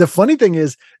 Oh. The funny thing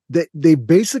is that they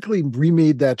basically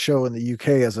remade that show in the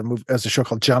UK as a show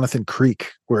called Jonathan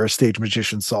Creek, where a stage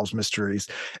magician solves mysteries.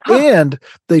 Huh. And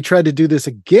they tried to do this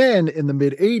again in the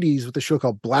mid 80s with a show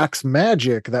called Black's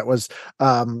Magic. That was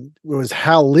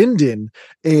Hal Linden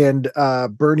and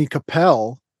Bernie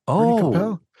Capel. Bernie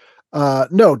Capel?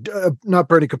 No, not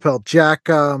Bernie Capel. Jack.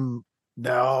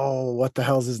 No, what the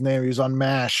hell's his name? He was on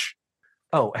MASH.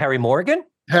 Oh, Harry Morgan?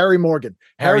 Harry Morgan.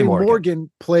 Harry Morgan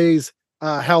plays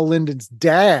Hal Linden's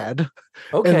dad.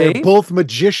 Okay. And they're both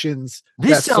magicians.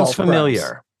 This that sounds solve familiar.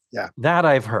 crimes. Yeah. That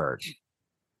I've heard.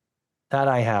 That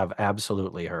I have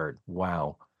absolutely heard.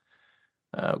 Wow.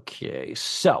 Okay.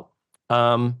 So,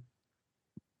 where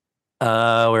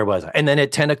was I? And then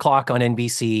at 10 o'clock on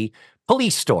NBC,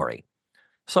 Police Story.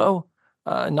 So,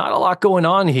 not a lot going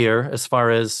on here as far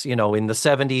as, in the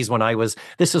 70s when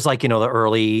this was like,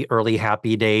 the early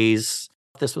happy days.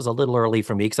 This was a little early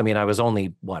for me because I was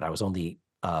only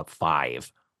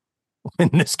 5 when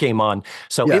this came on.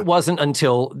 So Yeah. it wasn't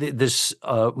until this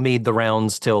made the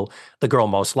rounds till The Girl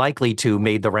Most Likely To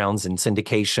made the rounds in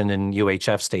syndication and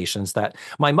UHF stations that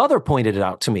my mother pointed it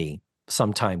out to me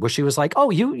sometime where she was like, oh,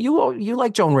 you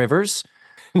like Joan Rivers.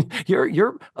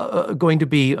 You're going to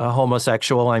be a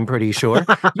homosexual, I'm pretty sure.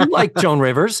 You like Joan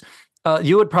Rivers.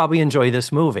 You would probably enjoy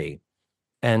this movie.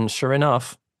 And sure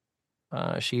enough,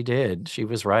 she did. She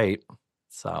was right.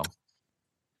 So,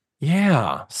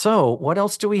 yeah. So what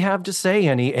else do we have to say?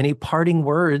 Any parting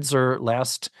words or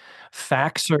last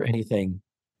facts or anything?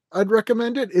 I'd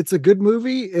recommend it. It's a good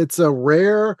movie. It's a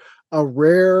rare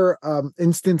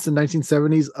instance in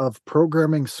 1970s of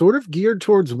programming sort of geared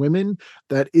towards women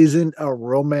that isn't a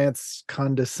romance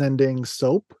condescending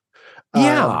soap.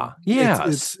 Yeah.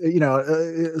 It's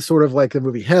sort of like the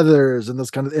movie Heathers and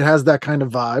it has that kind of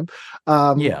vibe.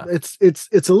 Yeah. It's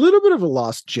a little bit of a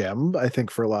lost gem, I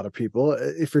think, for a lot of people,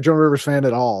 if you're a Joan Rivers fan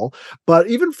at all, but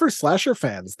even for slasher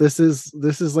fans, this is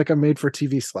like a made for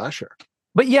TV slasher.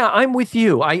 But yeah, I'm with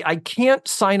you. I can't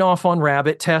sign off on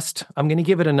Rabbit Test. I'm going to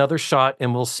give it another shot,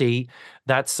 and we'll see.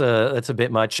 That's a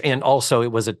bit much, and also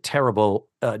it was a terrible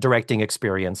directing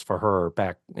experience for her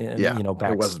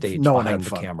backstage behind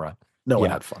the camera. No one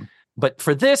had fun. But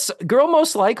for this Girl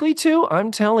Most Likely To,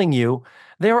 I'm telling you,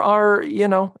 there are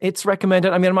it's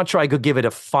recommended. I'm not sure I could give it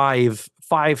a five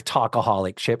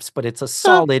talkaholic chips, but it's a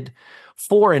solid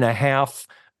 4.5.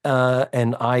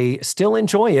 And I still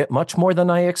enjoy it much more than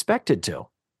I expected to.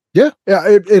 Yeah,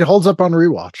 it holds up on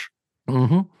rewatch.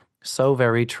 Mm-hmm. So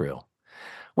very true.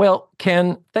 Well,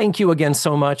 Ken, thank you again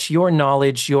so much. Your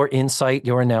knowledge, your insight,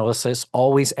 your analysis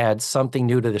always adds something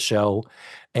new to the show.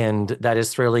 And that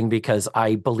is thrilling because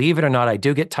believe it or not, I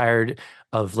do get tired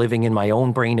of living in my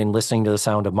own brain and listening to the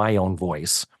sound of my own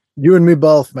voice. You and me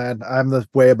both, man. I'm the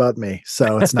way about me.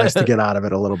 So it's nice to get out of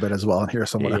it a little bit as well and hear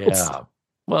someone else.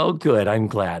 Well, good. I'm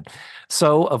glad.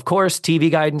 So, of course, TV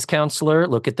Guidance Counselor,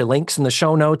 look at the links in the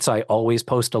show notes. I always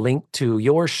post a link to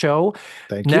your show.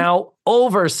 Thank you. Now,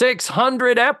 over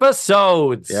 600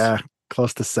 episodes. Yeah,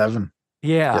 close to 7.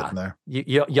 Yeah. Getting there.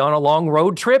 You on a long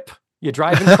road trip? You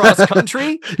driving cross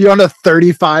country? You're on a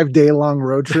 35-day long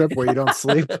road trip where you don't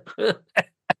sleep?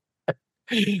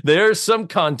 There's some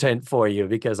content for you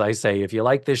because I say if you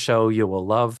like this show, you will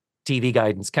love TV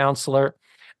guidance counselor.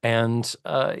 And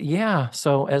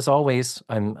so as always,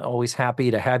 I'm always happy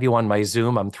to have you on my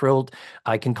Zoom. I'm thrilled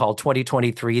I can call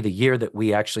 2023 the year that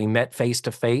we actually met face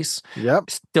to face. Yep.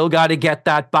 Still got to get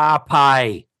that bar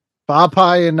pie. Bar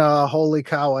pie and holy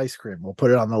cow ice cream. We'll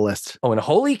put it on the list. Oh, and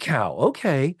holy cow.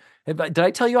 Okay. Did I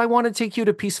tell you I want to take you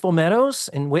to Peaceful Meadows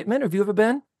in Whitman? Have you ever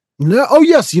been? No. Oh,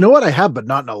 yes. You know what? I have, but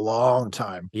not in a long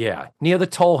time. Yeah. Near the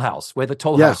toll house, where the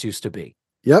toll Yeah. house used to be.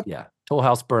 Yep. Yeah. Toll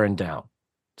house burned down.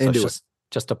 So Into it's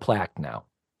just a plaque now.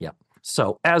 Yep.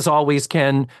 So as always,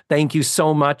 Ken, thank you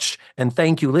so much. And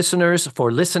thank you, listeners,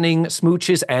 for listening.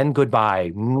 Smooches and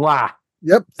goodbye. Mwah.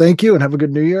 Yep. Thank you and have a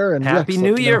good New Year. And Happy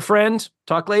New Year, friend.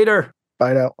 Talk later.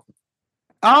 Bye now.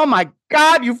 Oh my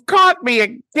God, you've caught me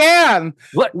again.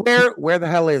 What? Where the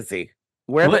hell is he?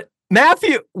 What?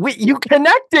 Matthew, you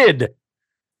connected.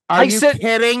 Are you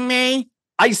kidding me?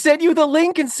 I sent you the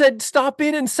link and said, stop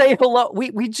in and say hello.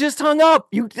 We just hung up.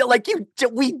 You just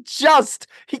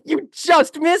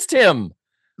missed him.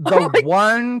 The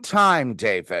one time,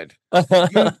 David,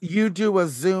 you do a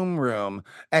Zoom room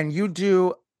and you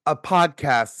do a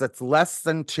podcast that's less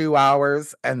than 2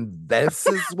 hours, and this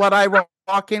is what I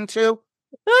walk into.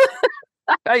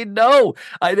 I know.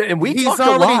 And we talked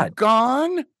a lot.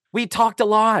 Gone. We talked a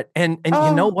lot. And you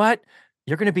know what?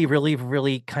 You're going to be really,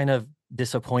 really kind of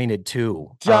disappointed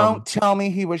too. Don't tell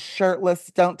me he was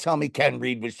shirtless. Don't tell me Ken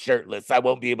Reid was shirtless. I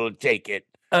won't be able to take it.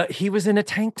 He was in a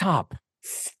tank top.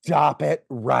 Stop it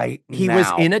right now. He was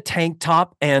in a tank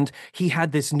top and he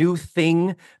had this new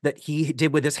thing that he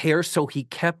did with his hair. So he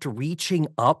kept reaching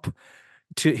up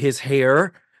to his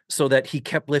hair so that he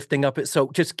kept lifting up it. So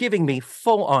just giving me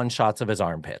full on shots of his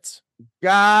armpits.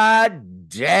 God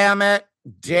damn it,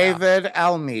 David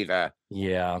Almeida.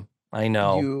 Yeah, I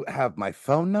know. You have my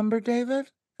phone number, David?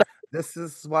 This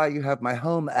is why you have my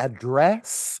home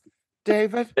address,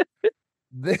 David?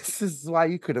 This is why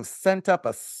you could have sent up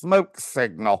a smoke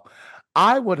signal.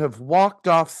 I would have walked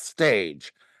off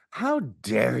stage. How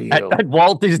dare you? At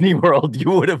Walt Disney World, you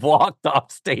would have walked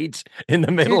off stage in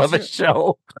the middle of a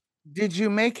show. Did you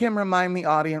make him remind the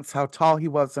audience how tall he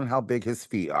was and how big his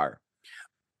feet are?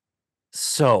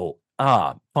 So,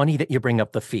 funny that you bring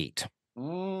up the feet.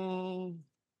 Don't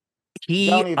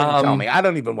even tell me. I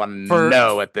don't even want to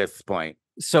know at this point.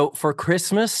 So for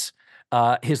Christmas,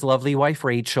 his lovely wife,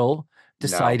 Rachel,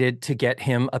 decided to get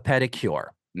him a pedicure.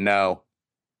 No.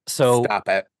 So stop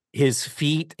it. His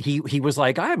feet, he was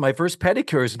like, I had my first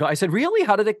pedicures. I said, really?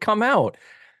 How did it come out?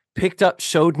 Picked up,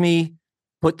 showed me,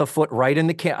 put the foot right in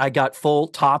the I got full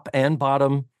top and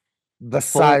bottom. The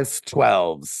size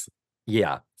 12s.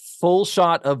 Yeah. Full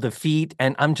shot of the feet.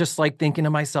 And I'm just like thinking to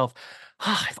myself,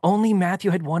 if only Matthew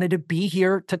had wanted to be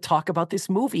here to talk about this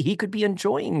movie, he could be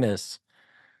enjoying this.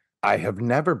 I have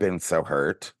never been so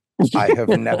hurt. I have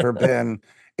never been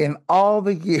in all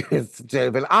the years,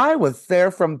 David. I was there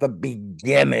from the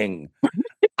beginning.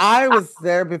 I was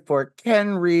there before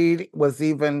Ken Reid was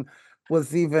even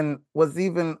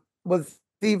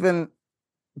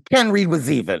Ken Reid was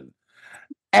even.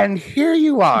 And here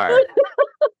you are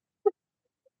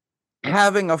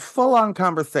having a full-on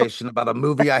conversation about a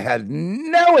movie I had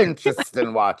no interest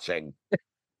in watching.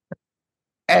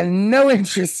 And no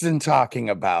interest in talking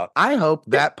about. I hope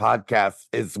that podcast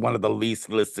is one of the least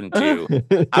listened to.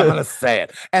 I'm going to say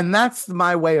it. And that's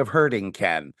my way of hurting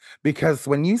Ken. Because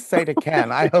when you say to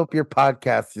Ken, I hope your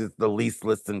podcast is the least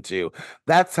listened to,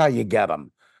 that's how you get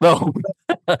them. No.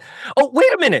 Oh,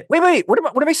 wait a minute. Wait. What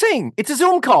am I saying? It's a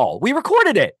Zoom call. We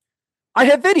recorded it. I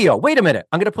have video. Wait a minute.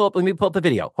 Let me pull up the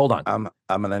video. Hold on. I'm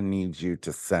gonna need you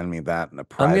to send me that in a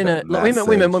private message.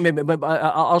 Wait a minute.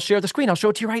 I'll share the screen. I'll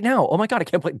show it to you right now. Oh my God, I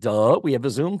can't play. Duh, we have a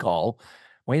Zoom call.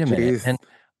 Wait a minute.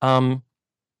 And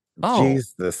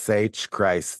Jesus H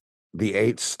Christ. The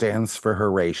H stands for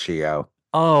Horatio.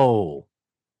 Oh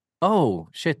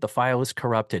shit, the file is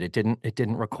corrupted. It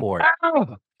didn't record.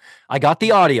 Oh. I got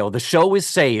the audio. The show is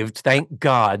saved, thank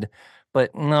God.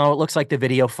 But no, it looks like the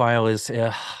video file is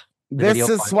This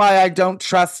is why I don't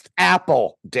trust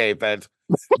Apple, David.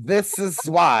 This is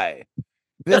why.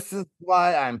 This is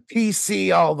why I'm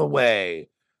PC all the way.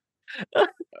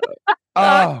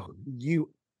 Oh, you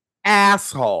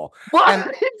asshole. What?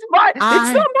 And It's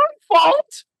not my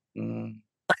fault. Mm.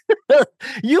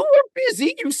 You were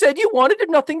busy. You said you wanted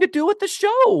nothing to do with the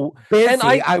show. Busy. And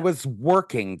I was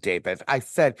working, David.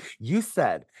 You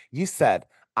said,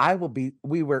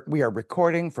 we are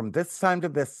recording from this time to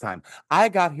this time. I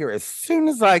got here as soon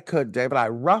as I could, David. I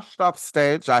rushed off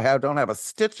stage. I don't have a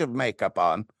stitch of makeup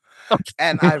on.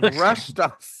 And I rushed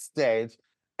off stage.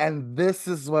 And this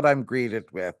is what I'm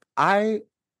greeted with. I'm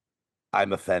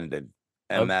offended.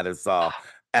 And that is all.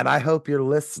 And I hope your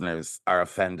listeners are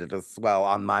offended as well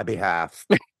on my behalf.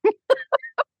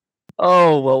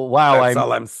 Oh, well, wow. That's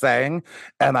all I'm saying.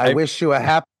 And I wish you a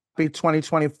happy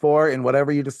 2024 in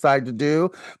whatever you decide to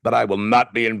do, but I will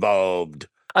not be involved.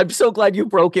 I'm so glad you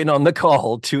broke in on the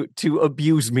call to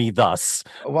abuse me thus.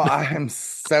 Well, I am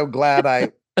so glad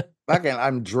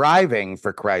I'm driving,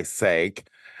 for Christ's sake.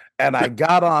 And I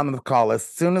got on the call as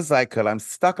soon as I could. I'm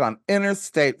stuck on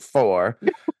Interstate 4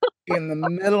 in the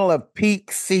middle of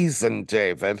peak season,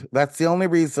 David. That's the only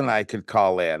reason I could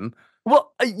call in.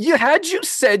 Well, you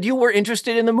said you were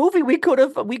interested in the movie, we could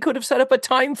have set up a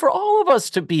time for all of us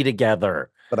to be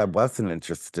together. But I wasn't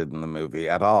interested in the movie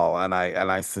at all, and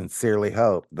I sincerely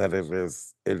hope that it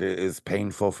is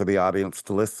painful for the audience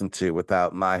to listen to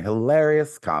without my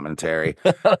hilarious commentary.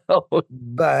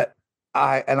 But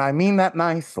I mean that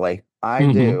nicely.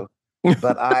 I do.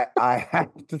 But I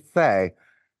have to say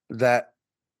that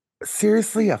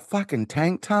seriously, a fucking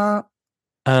tank top?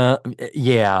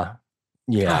 Yeah.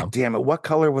 God damn it. What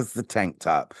color was the tank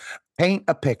top? Paint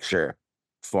a picture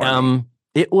for me.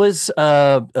 It was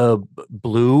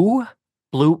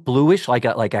bluish, like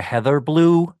a heather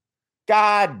blue.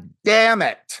 God damn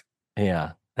it.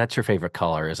 Yeah, that's your favorite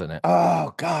color, isn't it?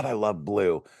 Oh God, I love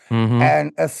blue. Mhm.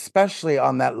 And especially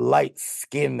on that light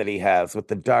skin that he has with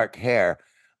the dark hair.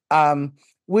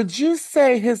 Would you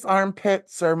say his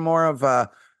armpits are more of a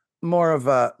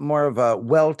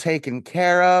well taken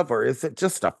care of, or is it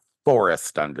just a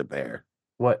forest under there?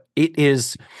 What it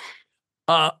is,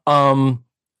 you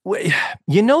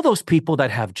know those people that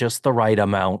have just the right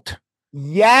amount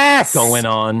Yes. going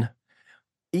on?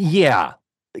 Yeah,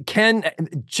 Ken,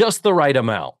 just the right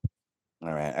amount.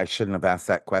 All right. I shouldn't have asked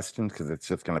that question because it's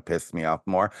just going to piss me off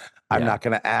more. I'm Yeah. not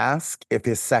going to ask if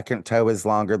his second toe is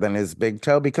longer than his big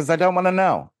toe because I don't want to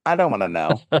know. I don't want to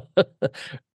know.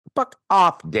 Fuck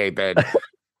off, David.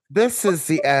 This is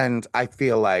the end, I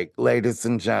feel like, ladies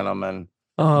and gentlemen.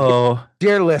 Oh,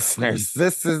 Dear listeners,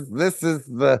 this is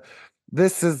the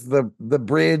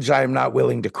bridge I'm not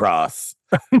willing to cross.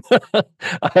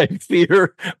 I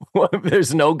fear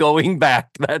there's no going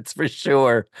back. That's for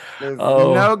sure. There's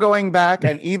Oh. no going back.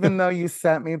 And even though you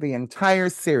sent me the entire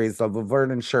series of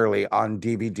Laverne and Shirley on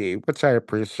DVD, which I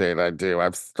appreciate, I do.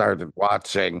 I've started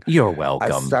watching. You're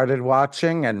welcome. I started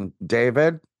watching, and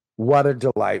David, what a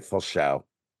delightful show.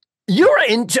 You're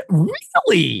into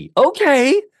really?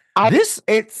 Okay. Wow.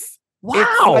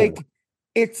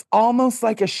 It's almost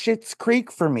like a Schitt's Creek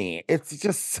for me. It's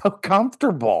just so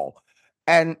comfortable.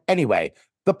 And anyway,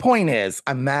 the point is,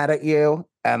 I'm mad at you,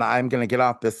 and I'm gonna get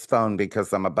off this phone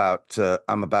because I'm about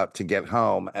to get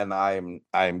home, and I'm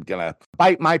gonna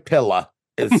bite my pillow.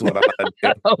 Is what I'm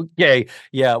gonna do. Okay.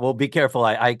 Yeah. Well, be careful.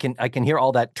 I can hear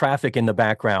all that traffic in the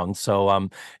background. So,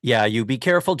 yeah, you be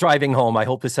careful driving home. I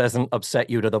hope this hasn't upset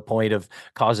you to the point of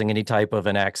causing any type of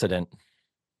an accident.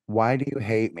 Why do you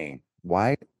hate me?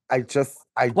 Why?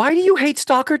 Why do you hate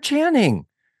Stalker Channing?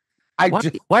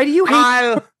 Why do you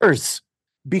hate hers?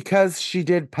 Because she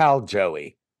did Pal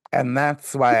Joey, and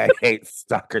that's why I hate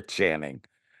Stalker Channing.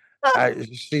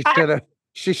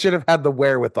 She should have had the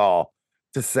wherewithal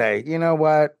to say, you know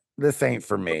what, this ain't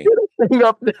for me. Hang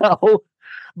up now.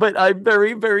 But I'm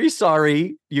very, very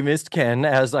sorry you missed Ken,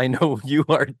 as I know you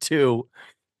are too.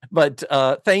 But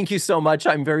thank you so much.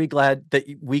 I'm very glad that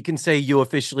we can say you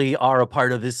officially are a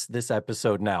part of this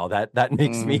episode now. That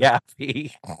makes me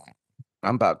happy.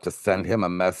 I'm about to send him a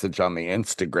message on the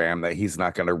Instagram that he's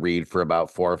not going to read for about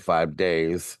 4 or 5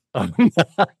 days. I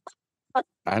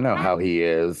know how he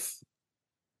is.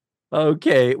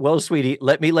 Okay. Well, sweetie,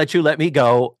 let me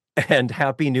go. And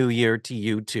Happy New Year to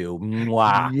you too.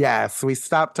 Mwah. Yes, we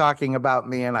stopped talking about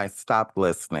me and I stopped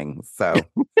listening. So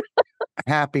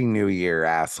Happy New Year,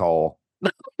 asshole. Oh,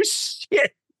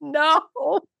 shit. No.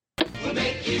 We'll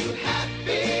make you happy.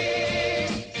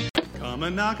 Come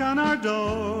and knock on our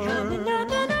door. Come and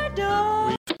knock on our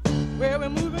door. Where we're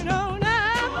moving on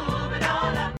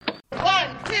now.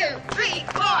 1, 2, 3,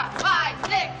 4, 5,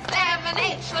 6, 7,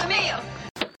 8, Schlemiel.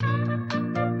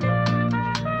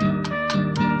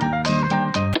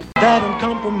 That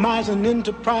uncompromising,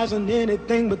 enterprising,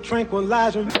 anything but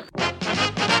tranquilizer.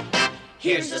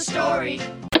 Here's the story